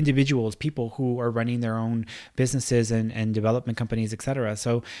all individuals, people who are running their own businesses and development companies, etc.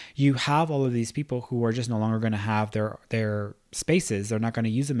 So you have all of these people who are just no longer going to have their spaces. They're not going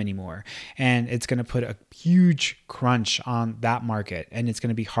to use them anymore. And it's going to put a huge crunch on that market, and it's going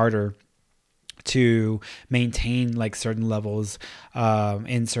to be harder to maintain like certain levels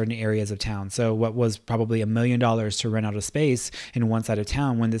in certain areas of town. So what was probably $1 million to rent out a space in one side of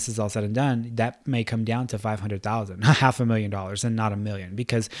town, when this is all said and done, that may come down to $500,000, $500,000, and not $1 million,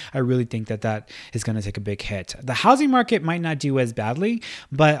 because I really think that is going to take a big hit. The housing market might not do as badly,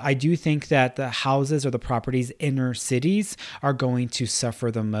 but I do think that the houses or the properties inner cities are going to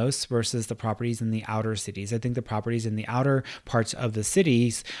suffer the most versus the properties in the outer cities. I think the properties in the outer parts of the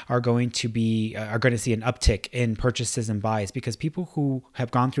cities are going to see an uptick in purchases and buys, because people who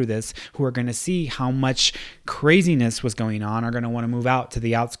have gone through this, who are going to see how much craziness was going on, are going to want to move out to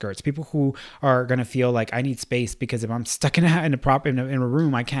the outskirts. People who are going to feel like, I need space because if I'm stuck in a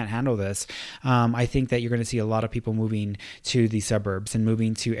room, I can't handle this. I think that you're going to see a lot of people moving to the suburbs and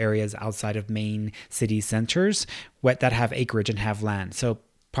moving to areas outside of main city centers that have acreage and have land. So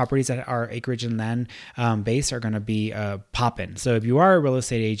properties that are acreage and land based are going to be popping. So if you are a real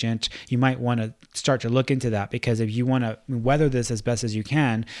estate agent, you might want to start to look into that, because if you want to weather this as best as you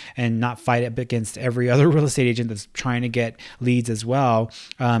can and not fight it against every other real estate agent that's trying to get leads as well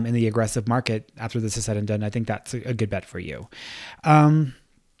in the aggressive market after this is said and done, I think that's a good bet for you.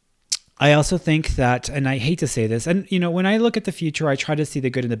 I also think that, and I hate to say this, and when I look at the future, I try to see the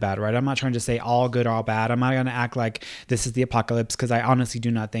good and the bad, right? I'm not trying to say all good, all bad. I'm not going to act like this is the apocalypse, because I honestly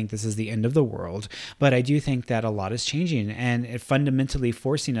do not think this is the end of the world. But I do think that a lot is changing, and it fundamentally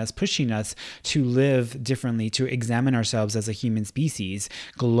forcing us, pushing us to live differently, to examine ourselves as a human species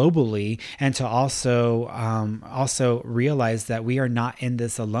globally, and to also realize that we are not in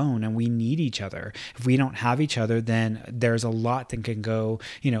this alone, and we need each other. If we don't have each other, then there's a lot that can go.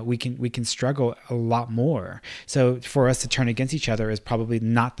 We can struggle a lot more. So for us to turn against each other is probably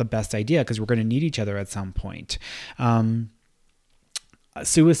not the best idea, because we're going to need each other at some point.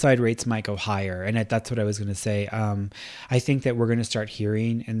 Suicide rates might go higher, and that's what I was going to say. I think that we're going to start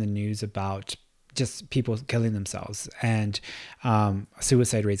hearing in the news about just people killing themselves, and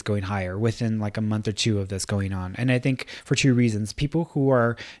suicide rates going higher within like a month or two of this going on. And I think for two reasons: people who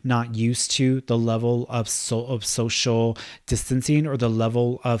are not used to the level of social distancing, or the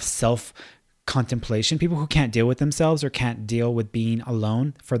level of contemplation, people who can't deal with themselves or can't deal with being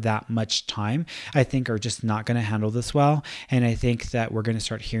alone for that much time, I think are just not going to handle this well. And I think that we're going to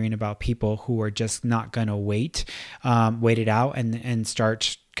start hearing about people who are just not going to wait it out and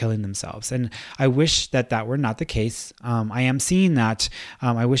start killing themselves. And I wish that were not the case. I am seeing that.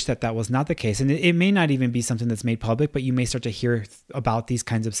 I wish that was not the case. And it may not even be something that's made public, but you may start to hear about these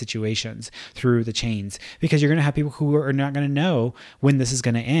kinds of situations through the chains, because you're going to have people who are not going to know when this is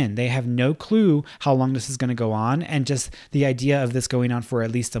going to end. They have no clue how long this is going to go on. And just the idea of this going on for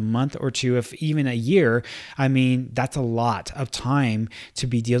at least a month or two, if even a year, I mean, that's a lot of time to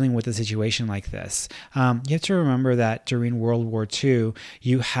be dealing with a situation like this. You have to remember that during World War II,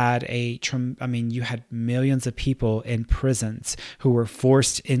 you had millions of people in prisons who were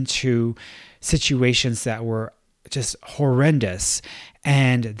forced into situations that were just horrendous,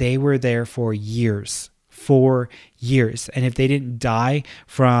 and they were there for years. And if they didn't die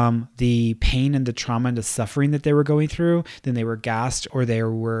from the pain and the trauma and the suffering that they were going through, then they were gassed or they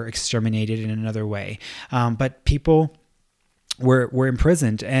were exterminated in another way. But people were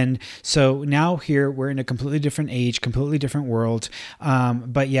imprisoned. And so now here we're in a completely different age, completely different world.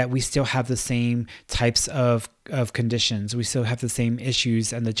 But yet we still have the same types of conditions. We still have the same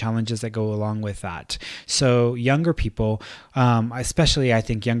issues and the challenges that go along with that. So younger people, especially I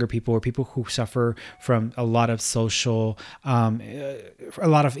think younger people, or people who suffer from a lot of social, a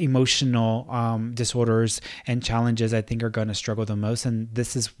lot of emotional disorders and challenges, I think are going to struggle the most. And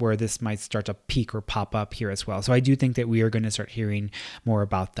this is where this might start to peak or pop up here as well. So I do think that we are going to start hearing more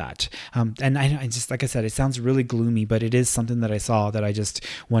about that. And I just, like I said, it sounds really gloomy, but it is something that I saw that I just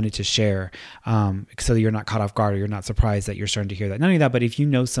wanted to share, so you're not caught off guard, or you're not surprised that you're starting to hear that. Not only that, but if you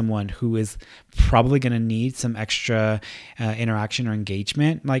know someone who is probably going to need some extra interaction or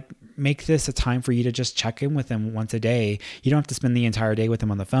engagement, like make this a time for you to just check in with them once a day. You don't have to spend the entire day with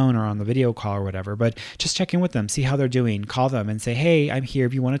them on the phone or on the video call or whatever, but just check in with them, see how they're doing, call them and say, hey, I'm here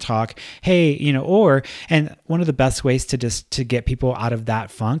if you want to talk. Hey, and one of the best ways to get people out of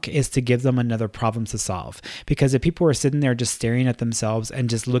that funk is to give them another problem to solve. Because if people are sitting there just staring at themselves and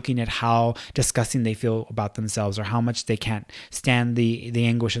just looking at how disgusting they feel about themselves, or how much they can't stand the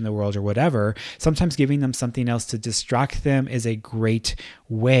anguish in the world or whatever, sometimes giving them something else to distract them is a great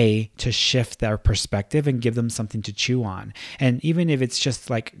way to shift their perspective and give them something to chew on. And even if it's just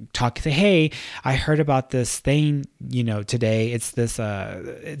like say, hey, I heard about this thing, today, it's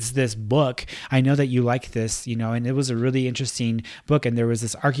this book. I know that you like this, and it was a really interesting book, and there was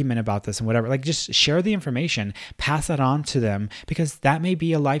this argument about this and whatever. Like, just share the information, pass that on to them, because that may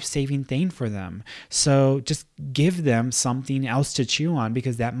be a life-saving thing for them. So just give them something else to chew on,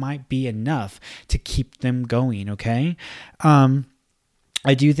 because that might be enough to keep them going. Okay.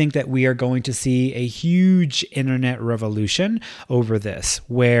 I do think that we are going to see a huge internet revolution over this,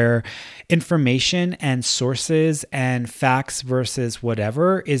 where information and sources and facts versus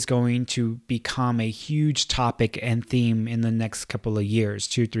whatever is going to become a huge topic and theme in the next couple of years,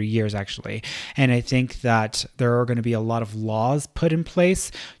 2-3 years actually. And I think that there are going to be a lot of laws put in place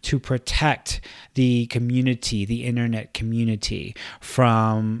to protect the community, the internet community,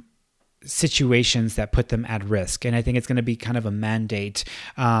 from situations that put them at risk. And I think it's going to be kind of a mandate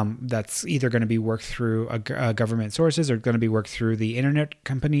that's either going to be worked through government sources, or going to be worked through the internet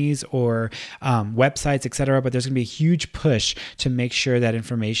companies or websites, etc. But there's going to be a huge push to make sure that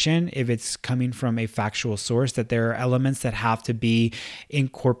information, if it's coming from a factual source, that there are elements that have to be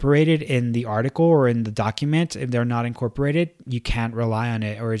incorporated in the article or in the document. If they're not incorporated, you can't rely on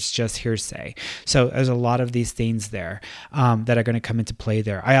it, or it's just hearsay. So there's a lot of these things there that are going to come into play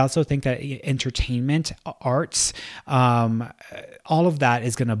there. I also think that that entertainment, arts, all of that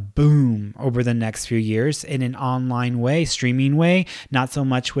is going to boom over the next few years in an online way, streaming way, not so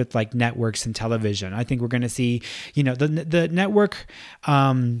much with like networks and television. I think we're going to see,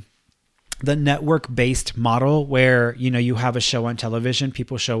 the network-based model where, you have a show on television,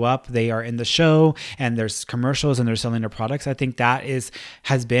 people show up, they are in the show, and there's commercials and they're selling their products. I think that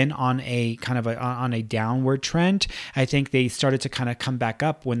has been on a kind of on a downward trend. I think they started to kind of come back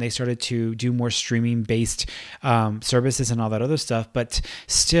up when they started to do more streaming-based services and all that other stuff. But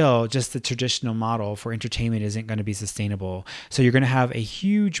still, just the traditional model for entertainment isn't going to be sustainable. So you're going to have a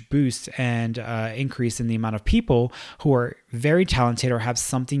huge boost and increase in the amount of people who are very talented or have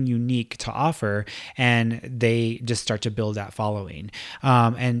something unique to offer, and they just start to build that following.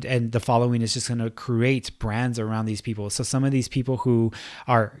 And the following is just going to create brands around these people. So some of these people who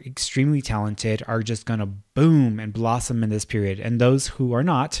are extremely talented are just going to boom and blossom in this period. And those who are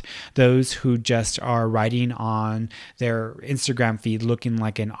not, those who just are writing on their Instagram feed looking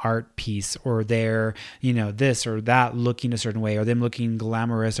like an art piece, or their, this or that looking a certain way, or them looking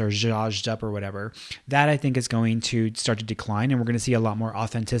glamorous or zhuzhed up or whatever, that I think is going to start to decline. And we're going to see a lot more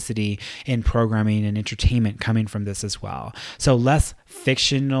authenticity in programming and entertainment coming from this as well. So less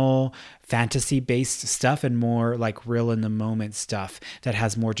fictional, fantasy-based stuff and more like real in the moment stuff that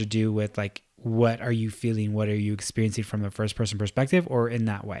has more to do with like, what are you feeling? What are you experiencing from a first person perspective, or in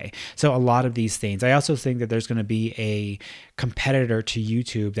that way? So a lot of these things. I also think that there's going to be a competitor to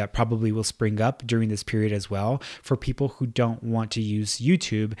YouTube that probably will spring up during this period as well, for people who don't want to use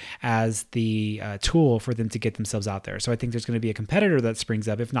YouTube as the tool for them to get themselves out there. So I think there's going to be a competitor that springs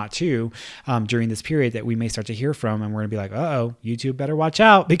up, if not two, during this period that we may start to hear from. And we're going to be like, uh-oh, YouTube better watch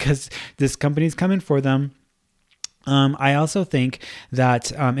out, because this company's coming for them. I also think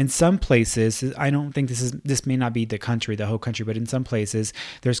that in some places, I don't think this may not be the whole country, but in some places,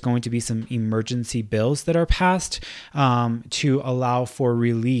 there's going to be some emergency bills that are passed to allow for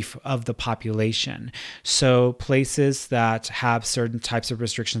relief of the population. So places that have certain types of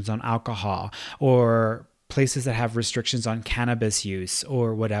restrictions on alcohol, or places that have restrictions on cannabis use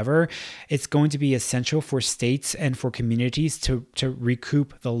or whatever, it's going to be essential for states and for communities to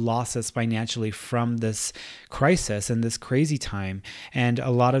recoup the losses financially from this crisis and this crazy time. And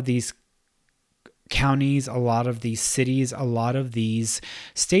a lot of these counties, a lot of these cities, a lot of these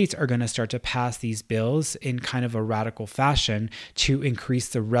states are going to start to pass these bills in kind of a radical fashion to increase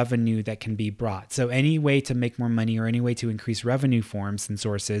the revenue that can be brought. So any way to make more money or any way to increase revenue forms and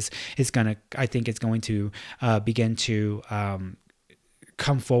sources is going to, I think it's going to begin to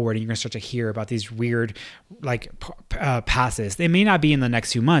come forward, and you're going to start to hear about these weird passes. It may not be in the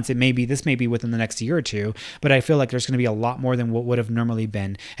next few months. This may be within the next year or two, but I feel like there's going to be a lot more than what would have normally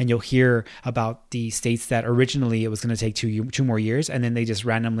been. And you'll hear about the states that originally it was going to take two more years, and then they just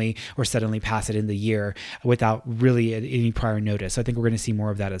randomly or suddenly pass it in the year without really any prior notice. So I think we're going to see more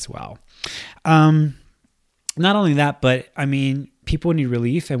of that as well. Not only that, but I mean, people need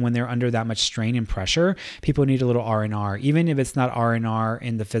relief, and when they're under that much strain and pressure, people need a little R&R, even if it's not R&R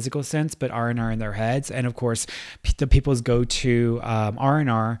in the physical sense, but R&R in their heads. And of course, the people's go to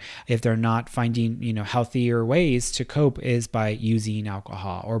R&R, if they're not finding healthier ways to cope, is by using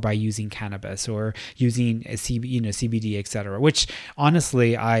alcohol or by using cannabis or using CBD, etc. Which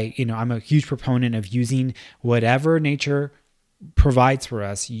honestly, I'm a huge proponent of using whatever nature provides for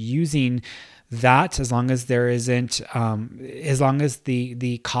us, using that as long as there isn't, as long as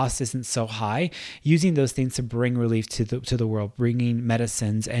the cost isn't so high, using those things to bring relief to the world, bringing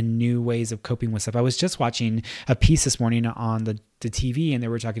medicines and new ways of coping with stuff. I was just watching a piece this morning on the TV, and they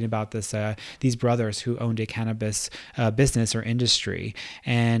were talking about these brothers who owned a cannabis business or industry,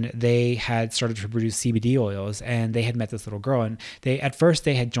 and they had started to produce CBD oils, and they had met this little girl, and at first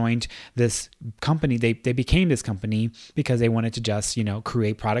they had joined this company. They became this company because they wanted to just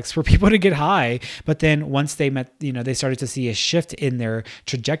create products for people to get high. But then once they met, they started to see a shift in their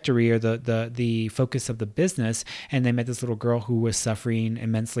trajectory or the focus of the business, and they met this little girl who was suffering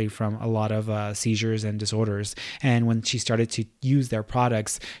immensely from a lot of seizures and disorders. And when she started to use their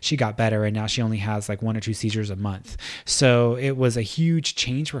products, she got better, and now she only has like 1 or 2 seizures a month. So it was a huge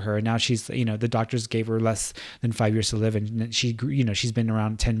change for her. And now she's, the doctors gave her less than 5 years to live, and she's been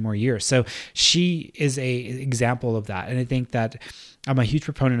around 10 more years. So she is a example of that. And I think that I'm a huge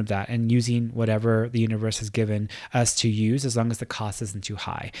proponent of that, and using whatever the universe has given us to use, as long as the cost isn't too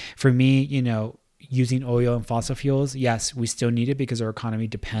high. For me, using oil and fossil fuels, yes, we still need it because our economy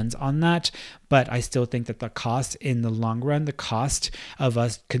depends on that. But I still think that the cost in the long run, the cost of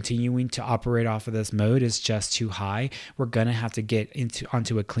us continuing to operate off of this mode is just too high. We're going to have to get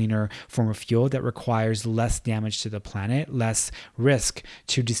onto a cleaner form of fuel that requires less damage to the planet, less risk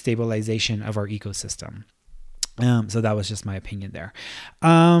to destabilization of our ecosystem. So that was just my opinion there.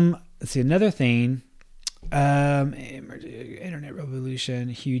 Let's see, another thing. Internet revolution,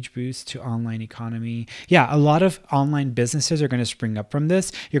 huge boost to online economy. Yeah, a lot of online businesses are going to spring up from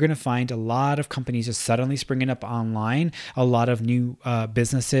this. You're going to find a lot of companies just suddenly springing up online, a lot of new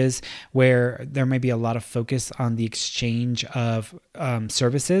businesses where there may be a lot of focus on the exchange of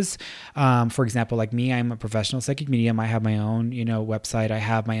services. For example, like me, I'm a professional psychic medium. I have my own, website. I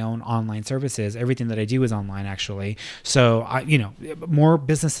have my own online services. Everything that I do is online, actually. So, more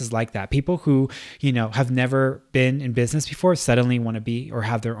businesses like that. People who, have never been in business before suddenly want to be or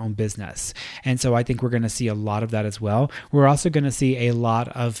have their own business. And so I think we're going to see a lot of that as well. We're also going to see a lot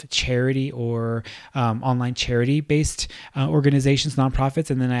of charity or online charity-based organizations, nonprofits.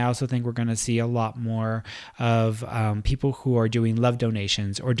 And then I also think we're going to see a lot more of people who are doing love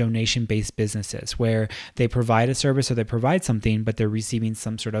donations or donation-based businesses where they provide a service or they provide something, but they're receiving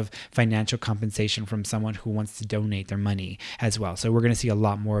some sort of financial compensation from someone who wants to donate their money as well. So we're going to see a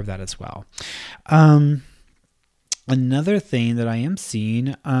lot more of that as well. Another thing that I am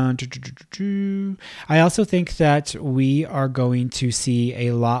seeing, I also think that we are going to see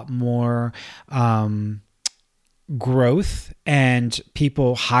a lot more growth and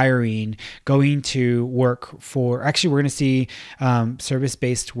people hiring, going to work for, actually we're going to see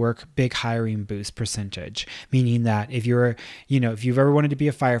service-based work, big hiring boost percentage, meaning that if you're, if you've ever wanted to be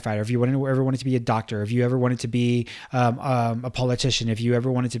a firefighter, if you ever wanted to be a doctor, if you ever wanted to be a politician, if you ever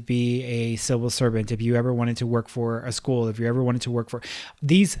wanted to be a civil servant, if you ever wanted to work for a school, if you ever wanted to work for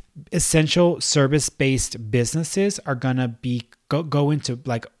these essential service-based businesses are going to be go into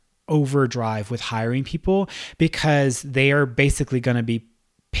like overdrive with hiring people because they are basically going to be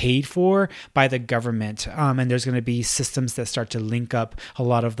paid for by the government. And there's going to be systems that start to link up a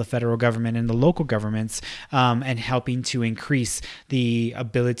lot of the federal government and the local governments and helping to increase the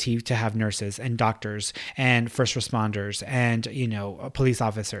ability to have nurses and doctors and first responders and, police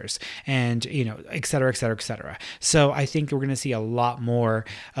officers and, et cetera, et cetera, et cetera. So I think we're going to see a lot more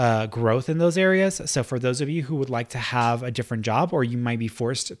growth in those areas. So for those of you who would like to have a different job or you might be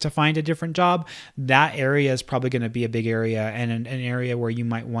forced to find a different job, that area is probably going to be a big area and an area where you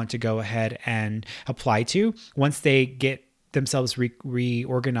might want to go ahead and apply to. Once they get themselves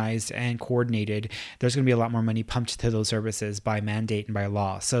reorganized and coordinated, there's going to be a lot more money pumped to those services by mandate and by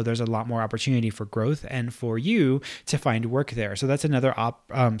law. So there's a lot more opportunity for growth and for you to find work there. So that's another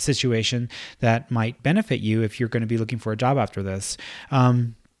situation that might benefit you if you're going to be looking for a job after this.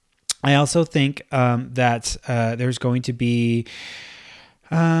 I also think that there's going to be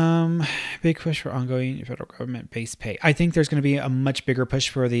big push for ongoing federal government-based pay. I think there's going to be a much bigger push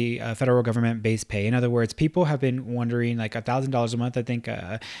for the federal government-based pay. In other words, people have been wondering, like $1,000 a month. I think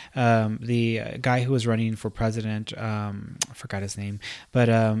the guy who was running for president, I forgot his name,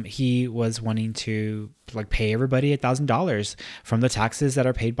 but he was wanting to pay everybody $1,000 from the taxes that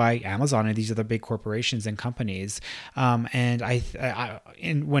are paid by Amazon and these other big corporations and companies. And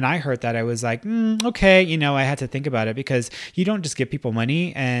when I heard that, I was like, okay, I had to think about it because you don't just give people money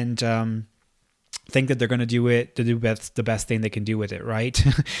and think that they're going to do the best thing they can do with it, right?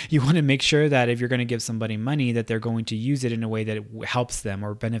 You want to make sure that if you're going to give somebody money, that they're going to use it in a way that it helps them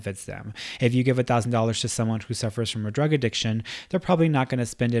or benefits them. If you give $1,000 to someone who suffers from a drug addiction, they're probably not going to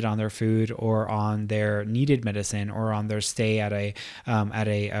spend it on their food or on their needed medicine or on their stay at a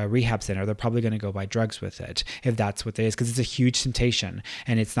rehab center. They're probably going to go buy drugs with it if that's what it is, because it's a huge temptation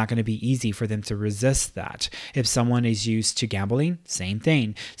and it's not going to be easy for them to resist that. If someone is used to gambling, same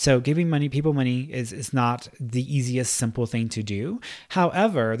thing. So giving people money is not the easiest simple thing to do.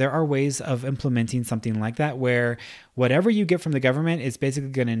 However, there are ways of implementing something like that where whatever you get from the government is basically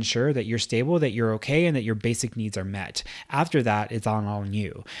going to ensure that you're stable, that you're okay, and that your basic needs are met. After that, it's on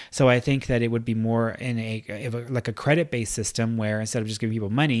you. So I think that it would be more in a credit-based system where instead of just giving people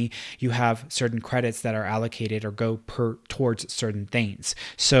money, you have certain credits that are allocated or go towards certain things.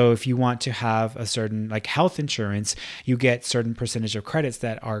 So if you want to have a certain health insurance, you get certain percentage of credits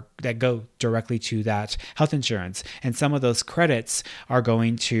that go directly to that health insurance. And some of those credits are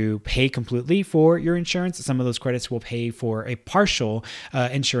going to pay completely for your insurance. Some of those credits will pay for a partial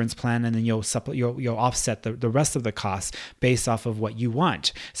insurance plan, and then you'll offset the rest of the costs based off of what you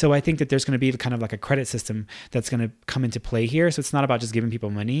want. So I think that there's going to be kind of like a credit system that's going to come into play here. So it's not about just giving people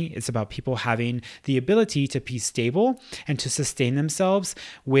money. It's about people having the ability to be stable and to sustain themselves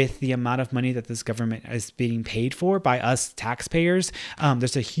with the amount of money that this government is being paid for by us taxpayers.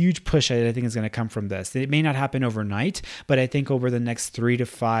 There's a huge push that I think is going to come from this. It may not happen overnight, but I think over the next 3 to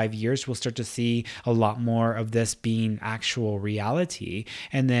 5 years, we'll start to see a lot more of this being actual reality,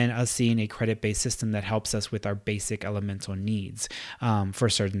 and then us seeing a credit-based system that helps us with our basic elemental needs for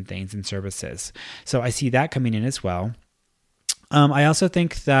certain things and services. So I see that coming in as well. I also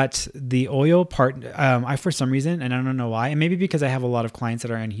think that the oil part, I, for some reason, and I don't know why, and maybe because I have a lot of clients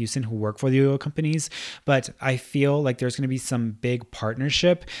that are in Houston who work for the oil companies, but I feel like there's going to be some big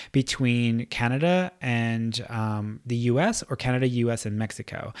partnership between Canada and the US, or Canada, US, and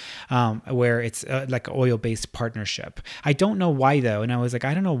Mexico, where it's like an oil-based partnership. I don't know why though. And I was like,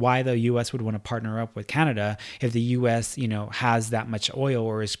 I don't know why the US would want to partner up with Canada if the US, has that much oil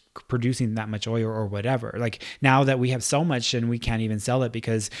or is producing that much oil or whatever. Like now that we have so much and we can't even sell it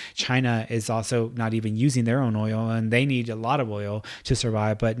because China is also not even using their own oil and they need a lot of oil to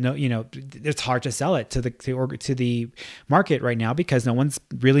survive. But no, it's hard to sell it to the market right now because no one's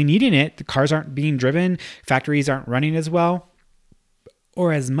really needing it. The cars aren't being driven, factories aren't running as well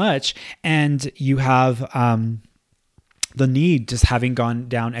or as much, and you have the need just having gone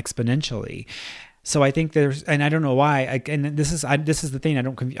down exponentially. So I think and I don't know why. And this is the thing. I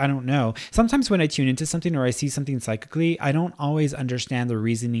don't know. Sometimes when I tune into something or I see something psychically, I don't always understand the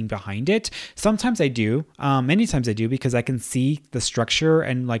reasoning behind it. Sometimes I do. Many times I do because I can see the structure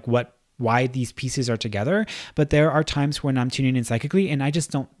and like why these pieces are together. But there are times when I'm tuning in psychically and I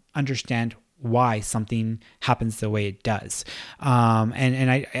just don't understand why something happens the way it does.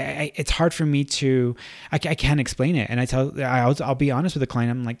 And I it's hard for me to, I can't explain it. And I'll be honest with the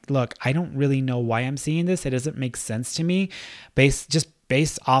client. I'm like, look, I don't really know why I'm seeing this. It doesn't make sense to me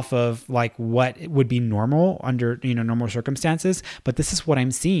based off of like what would be normal under, normal circumstances, but this is what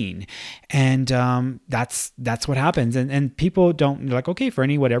I'm seeing. And, that's what happens. And people don't like, okay,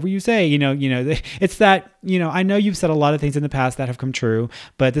 Fernie, whatever you say, it's that, I know you've said a lot of things in the past that have come true,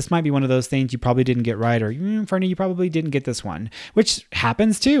 but this might be one of those things you probably didn't get right. Or Fernie, you probably didn't get this one, which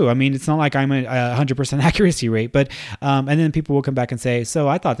happens too. I mean, it's not like I'm a 100% accuracy rate, but, and then people will come back and say, so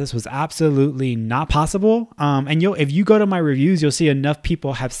I thought this was absolutely not possible. And if you go to my reviews, you'll see enough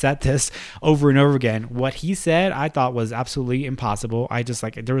people have said this over and over again. What he said, I thought was absolutely impossible. I just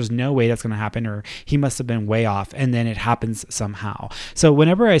there was no way that's going to happen, or he must have been way off. And then it happens somehow. So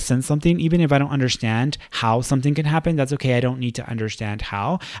whenever I sense something, even if I don't understand how something can happen, that's okay. I don't need to understand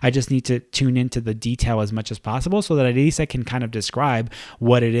how. I just need to tune into the detail as much as possible so that at least I can kind of describe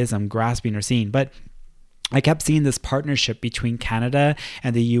what it is I'm grasping or seeing. But I kept seeing this partnership between Canada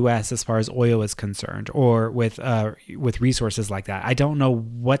and the U.S. as far as oil is concerned, or with resources like that. I don't know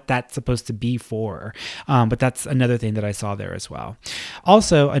what that's supposed to be for, but that's another thing that I saw there as well.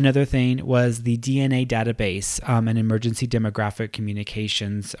 Also, another thing was the DNA database, an emergency demographic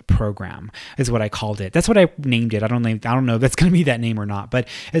communications program is what I called it. That's what I named it. I don't know if that's going to be that name or not, but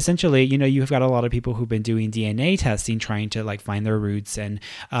essentially, you've got a lot of people who've been doing DNA testing, trying to like find their roots and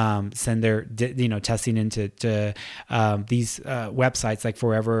send their testing into these websites like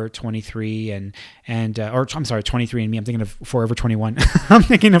Forever 23 or I'm sorry, 23andMe. I'm thinking of Forever 21. I'm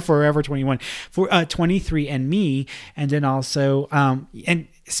thinking of Forever 21 for 23andMe, and then also and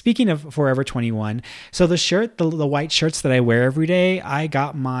speaking of Forever 21, so the shirt, the white shirts that I wear every day, I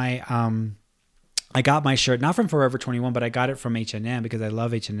got my shirt not from Forever 21, but I got it from H&M because I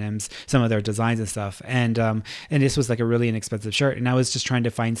love H&M's, some of their designs and stuff. And this was like a really inexpensive shirt. And I was just trying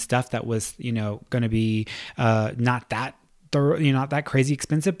to find stuff that was, going to be not that crazy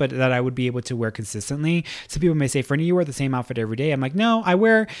expensive, but that I would be able to wear consistently. So people may say, Fernie, you wear the same outfit every day. I'm like, no, I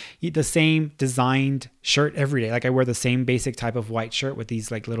wear the same designed shirt every day. Like I wear the same basic type of white shirt with these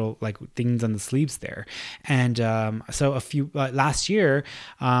like little like things on the sleeves there. And so last year,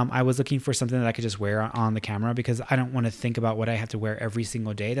 I was looking for something that I could just wear on the camera because I don't want to think about what I have to wear every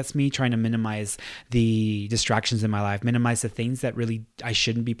single day. That's me trying to minimize the distractions in my life, minimize the things that really I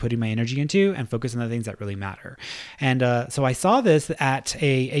shouldn't be putting my energy into, and focus on the things that really matter. And so I saw this at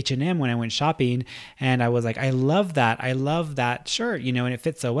a H&M when I went shopping, and I was like, I love that shirt, and it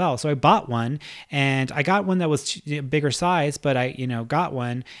fits so well. So I bought one, and I got one that was a bigger size, but I, got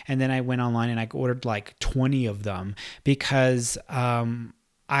one, and then I went online and I ordered like 20 of them because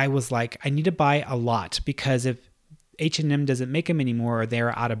I was like, I need to buy a lot, because if H&M doesn't make them anymore, or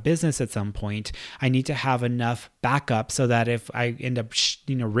they're out of business at some point, I need to have enough backup so that if I end up,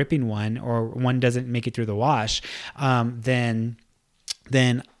 ripping one, or one doesn't make it through the wash, then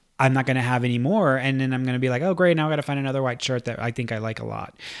I'm not going to have any more. And then I'm going to be like, oh, great. Now I got to find another white shirt that I think I like a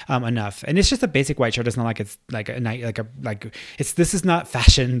lot, enough. And it's just a basic white shirt. It's not like it's this is not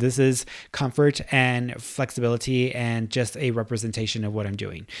fashion. This is comfort and flexibility and just a representation of what I'm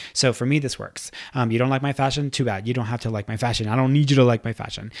doing. So for me, this works. You don't like my fashion? Too bad. You don't have to like my fashion. I don't need you to like my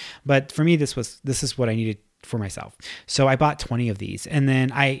fashion. But for me, this is what I needed for myself. So I bought 20 of these, and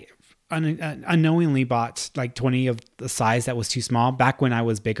then I unknowingly bought like 20 of the size that was too small back when I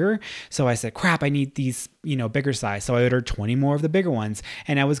was bigger. So I said, crap, I need these, bigger size. So I ordered 20 more of the bigger ones,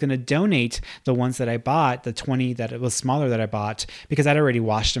 and I was going to donate the ones that I bought, the 20 that it was smaller that I bought, because I'd already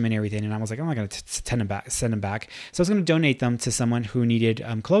washed them and everything. And I was like, I'm not going to send them back. So I was going to donate them to someone who needed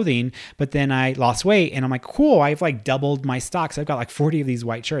clothing, but then I lost weight, and I'm like, cool, I've like doubled my stock. So I've got like 40 of these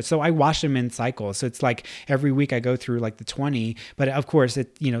white shirts. So I wash them in cycles. So it's like every week I go through like the 20, but of course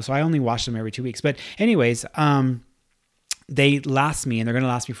so I only wash them every 2 weeks. But anyways, they last me, and they're going to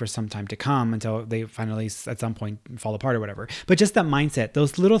last me for some time to come, until they finally at some point fall apart or whatever. But just that mindset,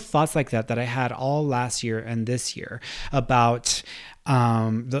 those little thoughts like that I had all last year and this year about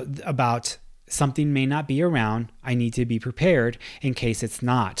something may not be around. I need to be prepared in case it's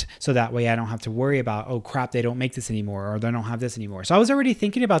not. So that way I don't have to worry about, oh crap, they don't make this anymore, or they don't have this anymore. So I was already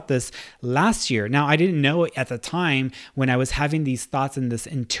thinking about this last year. Now, I didn't know at the time when I was having these thoughts and this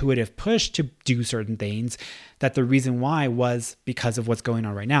intuitive push to do certain things that the reason why was because of what's going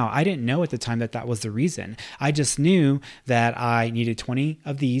on right now. I didn't know at the time that was the reason. I just knew that I needed 20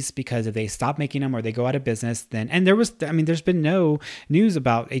 of these, because if they stop making them or they go out of business, then, and there's been no news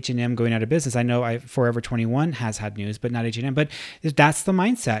about H&M going out of business. I know Forever 21 has had news, but not H&M. But that's the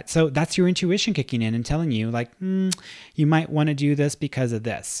mindset. So that's your intuition kicking in and telling you like, you might want to do this because of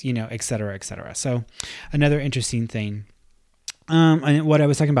this, et cetera, et cetera. So another interesting thing. And what I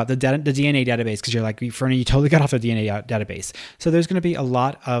was talking about, the DNA database, because you're like, Fernie, you totally got off the DNA database. So there's going to be a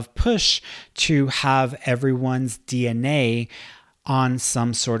lot of push to have everyone's DNA on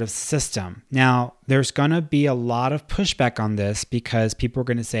some sort of system. Now, there's going to be a lot of pushback on this, because people are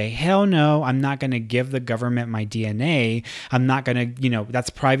going to say, hell no, I'm not going to give the government my DNA. I'm not going to, that's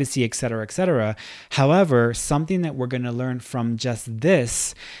privacy, et cetera, et cetera. However, something that we're going to learn from just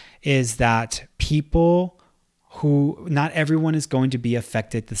this is that not everyone is going to be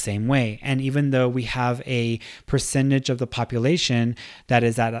affected the same way. And even though we have a percentage of the population that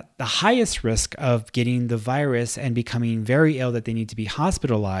is at the highest risk of getting the virus and becoming very ill, that they need to be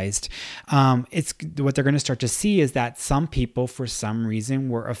hospitalized, it's what they're going to start to see is that some people, for some reason,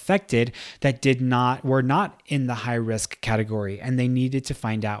 were affected that were not in the high risk category, and they needed to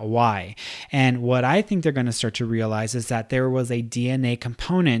find out why. And what I think they're going to start to realize is that there was a DNA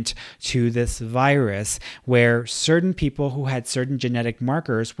component to this virus, where certain people who had certain genetic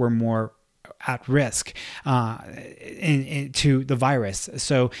markers were more at risk to the virus.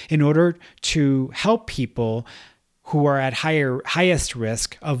 So in order to help people who are at highest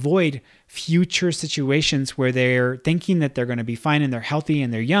risk avoid future situations where they're thinking that they're going to be fine and they're healthy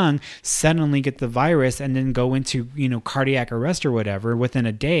and they're young, suddenly get the virus and then go into, cardiac arrest or whatever within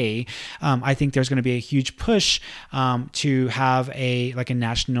a day. I think there's going to be a huge push to have a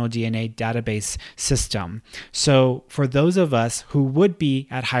national DNA database system. So for those of us who would be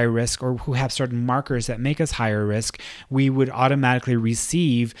at high risk, or who have certain markers that make us higher risk, we would automatically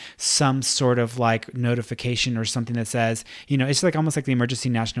receive some sort of notification or something that says, it's almost like the emergency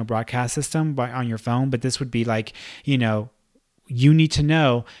national broadcast system on your phone, but this would be you need to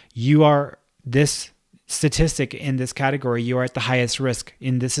know you are this statistic in this category, you are at the highest risk,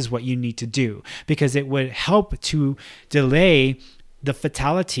 and this is what you need to do, because it would help to delay the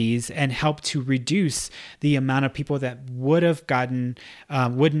fatalities and help to reduce the amount of people that wouldn't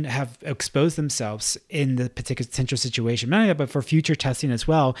have exposed themselves in the particular potential situation. Not only that, but for future testing as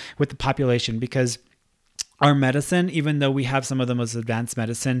well with the population, because our medicine, even though we have some of the most advanced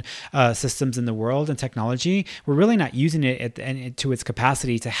medicine systems in the world and technology, we're really not using it to its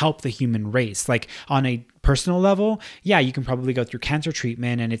capacity to help the human race. On a personal level, yeah, you can probably go through cancer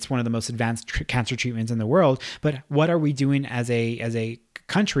treatment, and it's one of the most advanced cancer treatments in the world. But what are we doing as a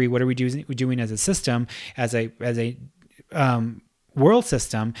country? What are we doing as a system, as a world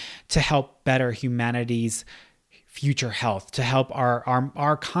system, to help better humanity's future health, to help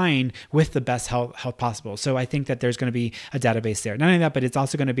our kind with the best health possible. So I think that there's going to be a database there. Not only that, but it's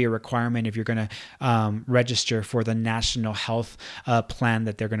also going to be a requirement if you're going to register for the national health plan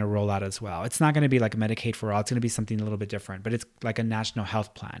that they're going to roll out as well. It's not going to be like a Medicaid for all. It's going to be something a little bit different, but it's like a national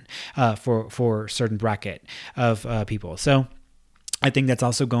health plan for a certain bracket of people. So I think that's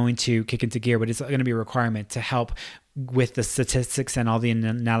also going to kick into gear, but it's going to be a requirement to help with the statistics and all the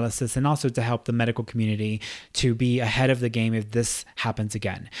analysis, and also to help the medical community to be ahead of the game if this happens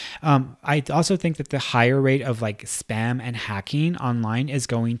again. I also think that the higher rate of like spam and hacking online is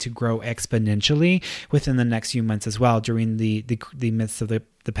going to grow exponentially within the next few months as well during the midst of the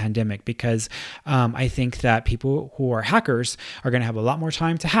pandemic, because I think that people who are hackers are going to have a lot more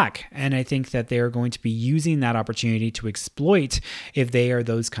time to hack. And I think that they are going to be using that opportunity to exploit if they are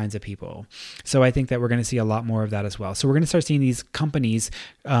those kinds of people. So I think that we're going to see a lot more of that as well. So we're going to start seeing these companies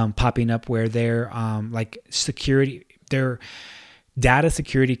popping up where they're they're data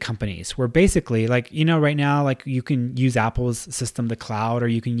security companies, where basically, like, right now, like, you can use Apple's system, the cloud, or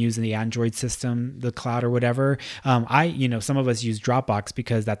you can use the Android system, the cloud, or whatever. Some of us use Dropbox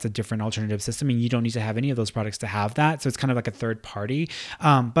because that's a different alternative system, and you don't need to have any of those products to have that. So it's kind of like a third party.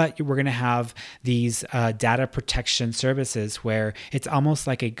 But we're going to have these data protection services where it's almost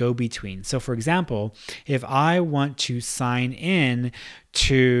like a go-between. So for example, if I want to sign in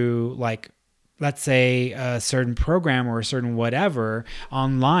to, like, let's say a certain program or a certain whatever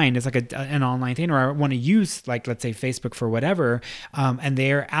online, it's like an online thing, or I want to use, like, let's say Facebook for whatever, and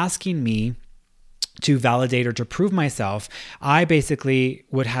they're asking me to validate or to prove myself, I basically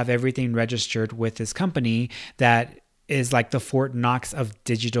would have everything registered with this company that is like the Fort Knox of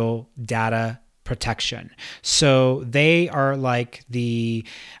digital data protection. So they are like they're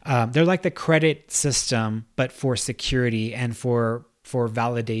like the credit system, but for security and for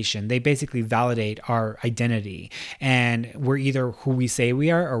validation. They basically validate our identity, and we're either who we say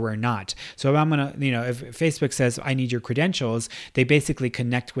we are or we're not. So if I'm going to, if Facebook says, I need your credentials, they basically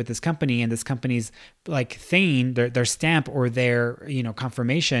connect with this company, and this company's like thing, their stamp or their,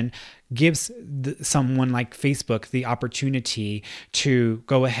 confirmation gives someone like Facebook the opportunity to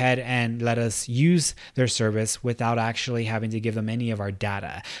go ahead and let us use their service without actually having to give them any of our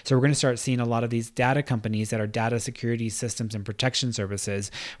data. So we're going to start seeing a lot of these data companies that are data security systems and protection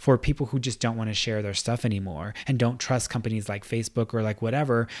services for people who just don't want to share their stuff anymore and don't trust companies like Facebook or like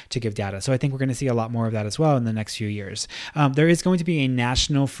whatever to give data. So I think we're going to see a lot more of that as well in the next few years. There is going to be a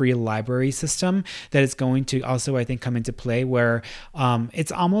national free library system that is going to also, I think, come into play, where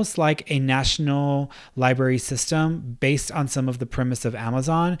it's almost like a national library system based on some of the premise of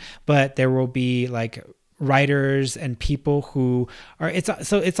Amazon, but there will be like writers and people who are,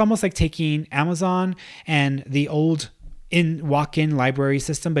 it's almost like taking Amazon and the old walk-in library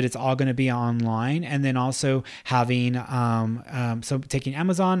system, but it's all going to be online. And then also having so taking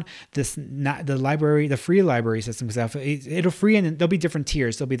Amazon, the free library system, because it'll free, and there'll be different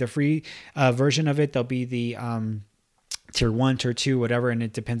tiers. There'll be the free version of it, there'll be the tier 1, tier 2, whatever, and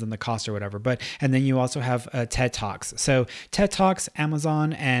it depends on the cost or whatever. And then you also have TED Talks. So TED Talks,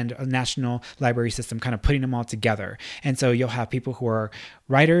 Amazon, and a national library system, kind of putting them all together. And so you'll have people who are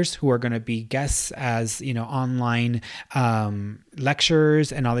writers who are going to be guests as, online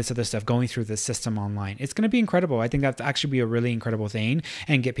lectures and all this other stuff going through the system online. It's going to be incredible. I think that's actually be a really incredible thing,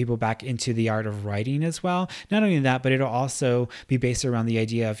 and get people back into the art of writing as well. Not only that, but it'll also be based around the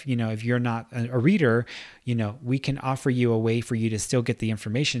idea of, if you're not a reader, we can offer you a way for you to still get the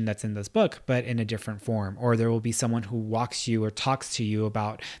information that's in this book, but in a different form. Or there will be someone who walks you or talks to you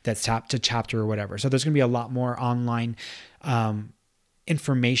about that chapter or whatever. So there's going to be a lot more online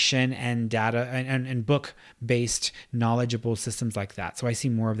information and data and book-based knowledgeable systems like that. So I see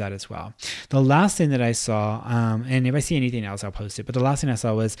more of that as well. The last thing that I saw, and if I see anything else, I'll post it, but the last thing I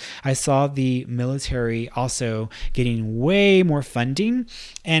saw was I saw the military also getting way more funding,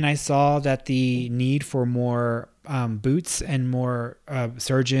 and I saw that the need for more boots and more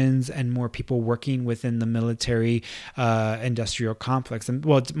surgeons and more people working within the military industrial complex, and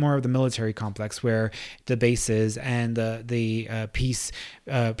it's more of the military complex where the bases and the Peace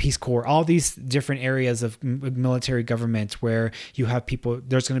Corps, all these different areas of military government where you have people.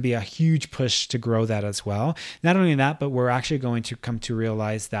 There's going to be a huge push to grow that as well. Not only that, but we're actually going to come to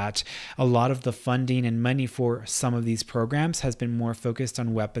realize that a lot of the funding and money for some of these programs has been more focused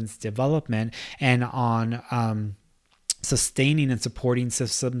on weapons development and on sustaining and supporting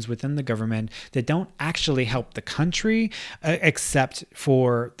systems within the government that don't actually help the country, except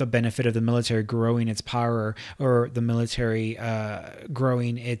for the benefit of the military growing its power or the military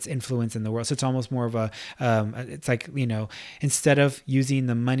growing its influence in the world. So it's almost more of a, it's like, instead of using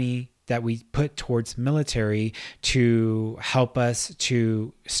the money that we put towards military to help us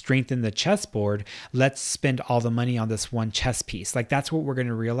to strengthen the chessboard, let's spend all the money on this one chess piece. Like that's what we're going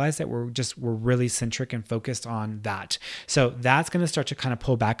to realize, that we're really centric and focused on that. So that's going to start to kind of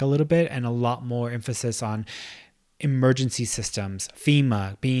pull back a little bit, and a lot more emphasis on emergency systems,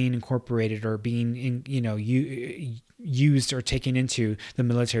 FEMA being incorporated or being used or taken into the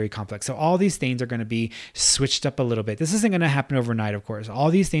military complex. So all these things are going to be switched up a little bit. This isn't going to happen overnight, of course.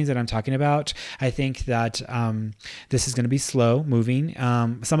 All these things that I'm talking about, I think that this is going to be slow moving.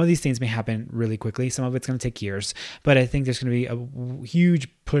 Some of these things may happen really quickly. Some of it's going to take years, but I think there's going to be a huge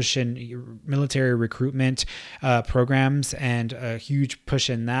push in military recruitment programs, and a huge push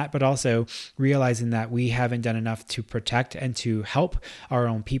in that, but also realizing that we haven't done enough to protect and to help our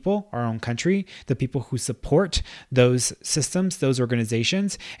own people, our own country, the people who support those systems, those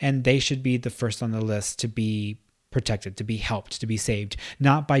organizations, and they should be the first on the list to be protected, to be helped, to be saved,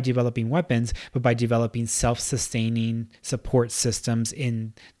 not by developing weapons, but by developing self-sustaining support systems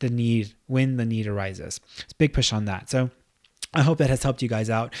in the need, when the need arises. It's a big push on that. So I hope that has helped you guys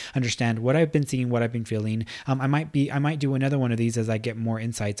out understand what I've been seeing, what I've been feeling. I might do another one of these as I get more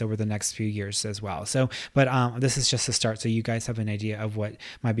insights over the next few years as well. So, but this is just a start, so you guys have an idea of what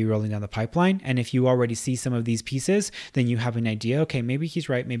might be rolling down the pipeline. And if you already see some of these pieces, then you have an idea. Okay, maybe he's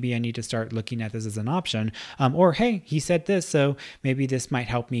right. Maybe I need to start looking at this as an option. Or hey, he said this, so maybe this might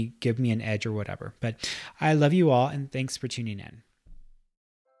help me, give me an edge or whatever. But I love you all, and thanks for tuning in.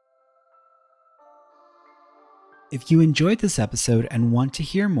 If you enjoyed this episode and want to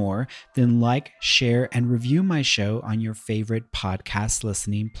hear more, then like, share, and review my show on your favorite podcast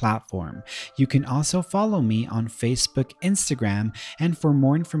listening platform. You can also follow me on Facebook, Instagram, and for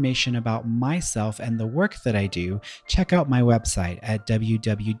more information about myself and the work that I do, check out my website at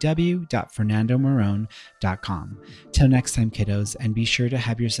www.fernandomorone.com. Till next time, kiddos, and be sure to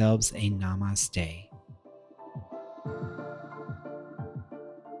have yourselves a namaste.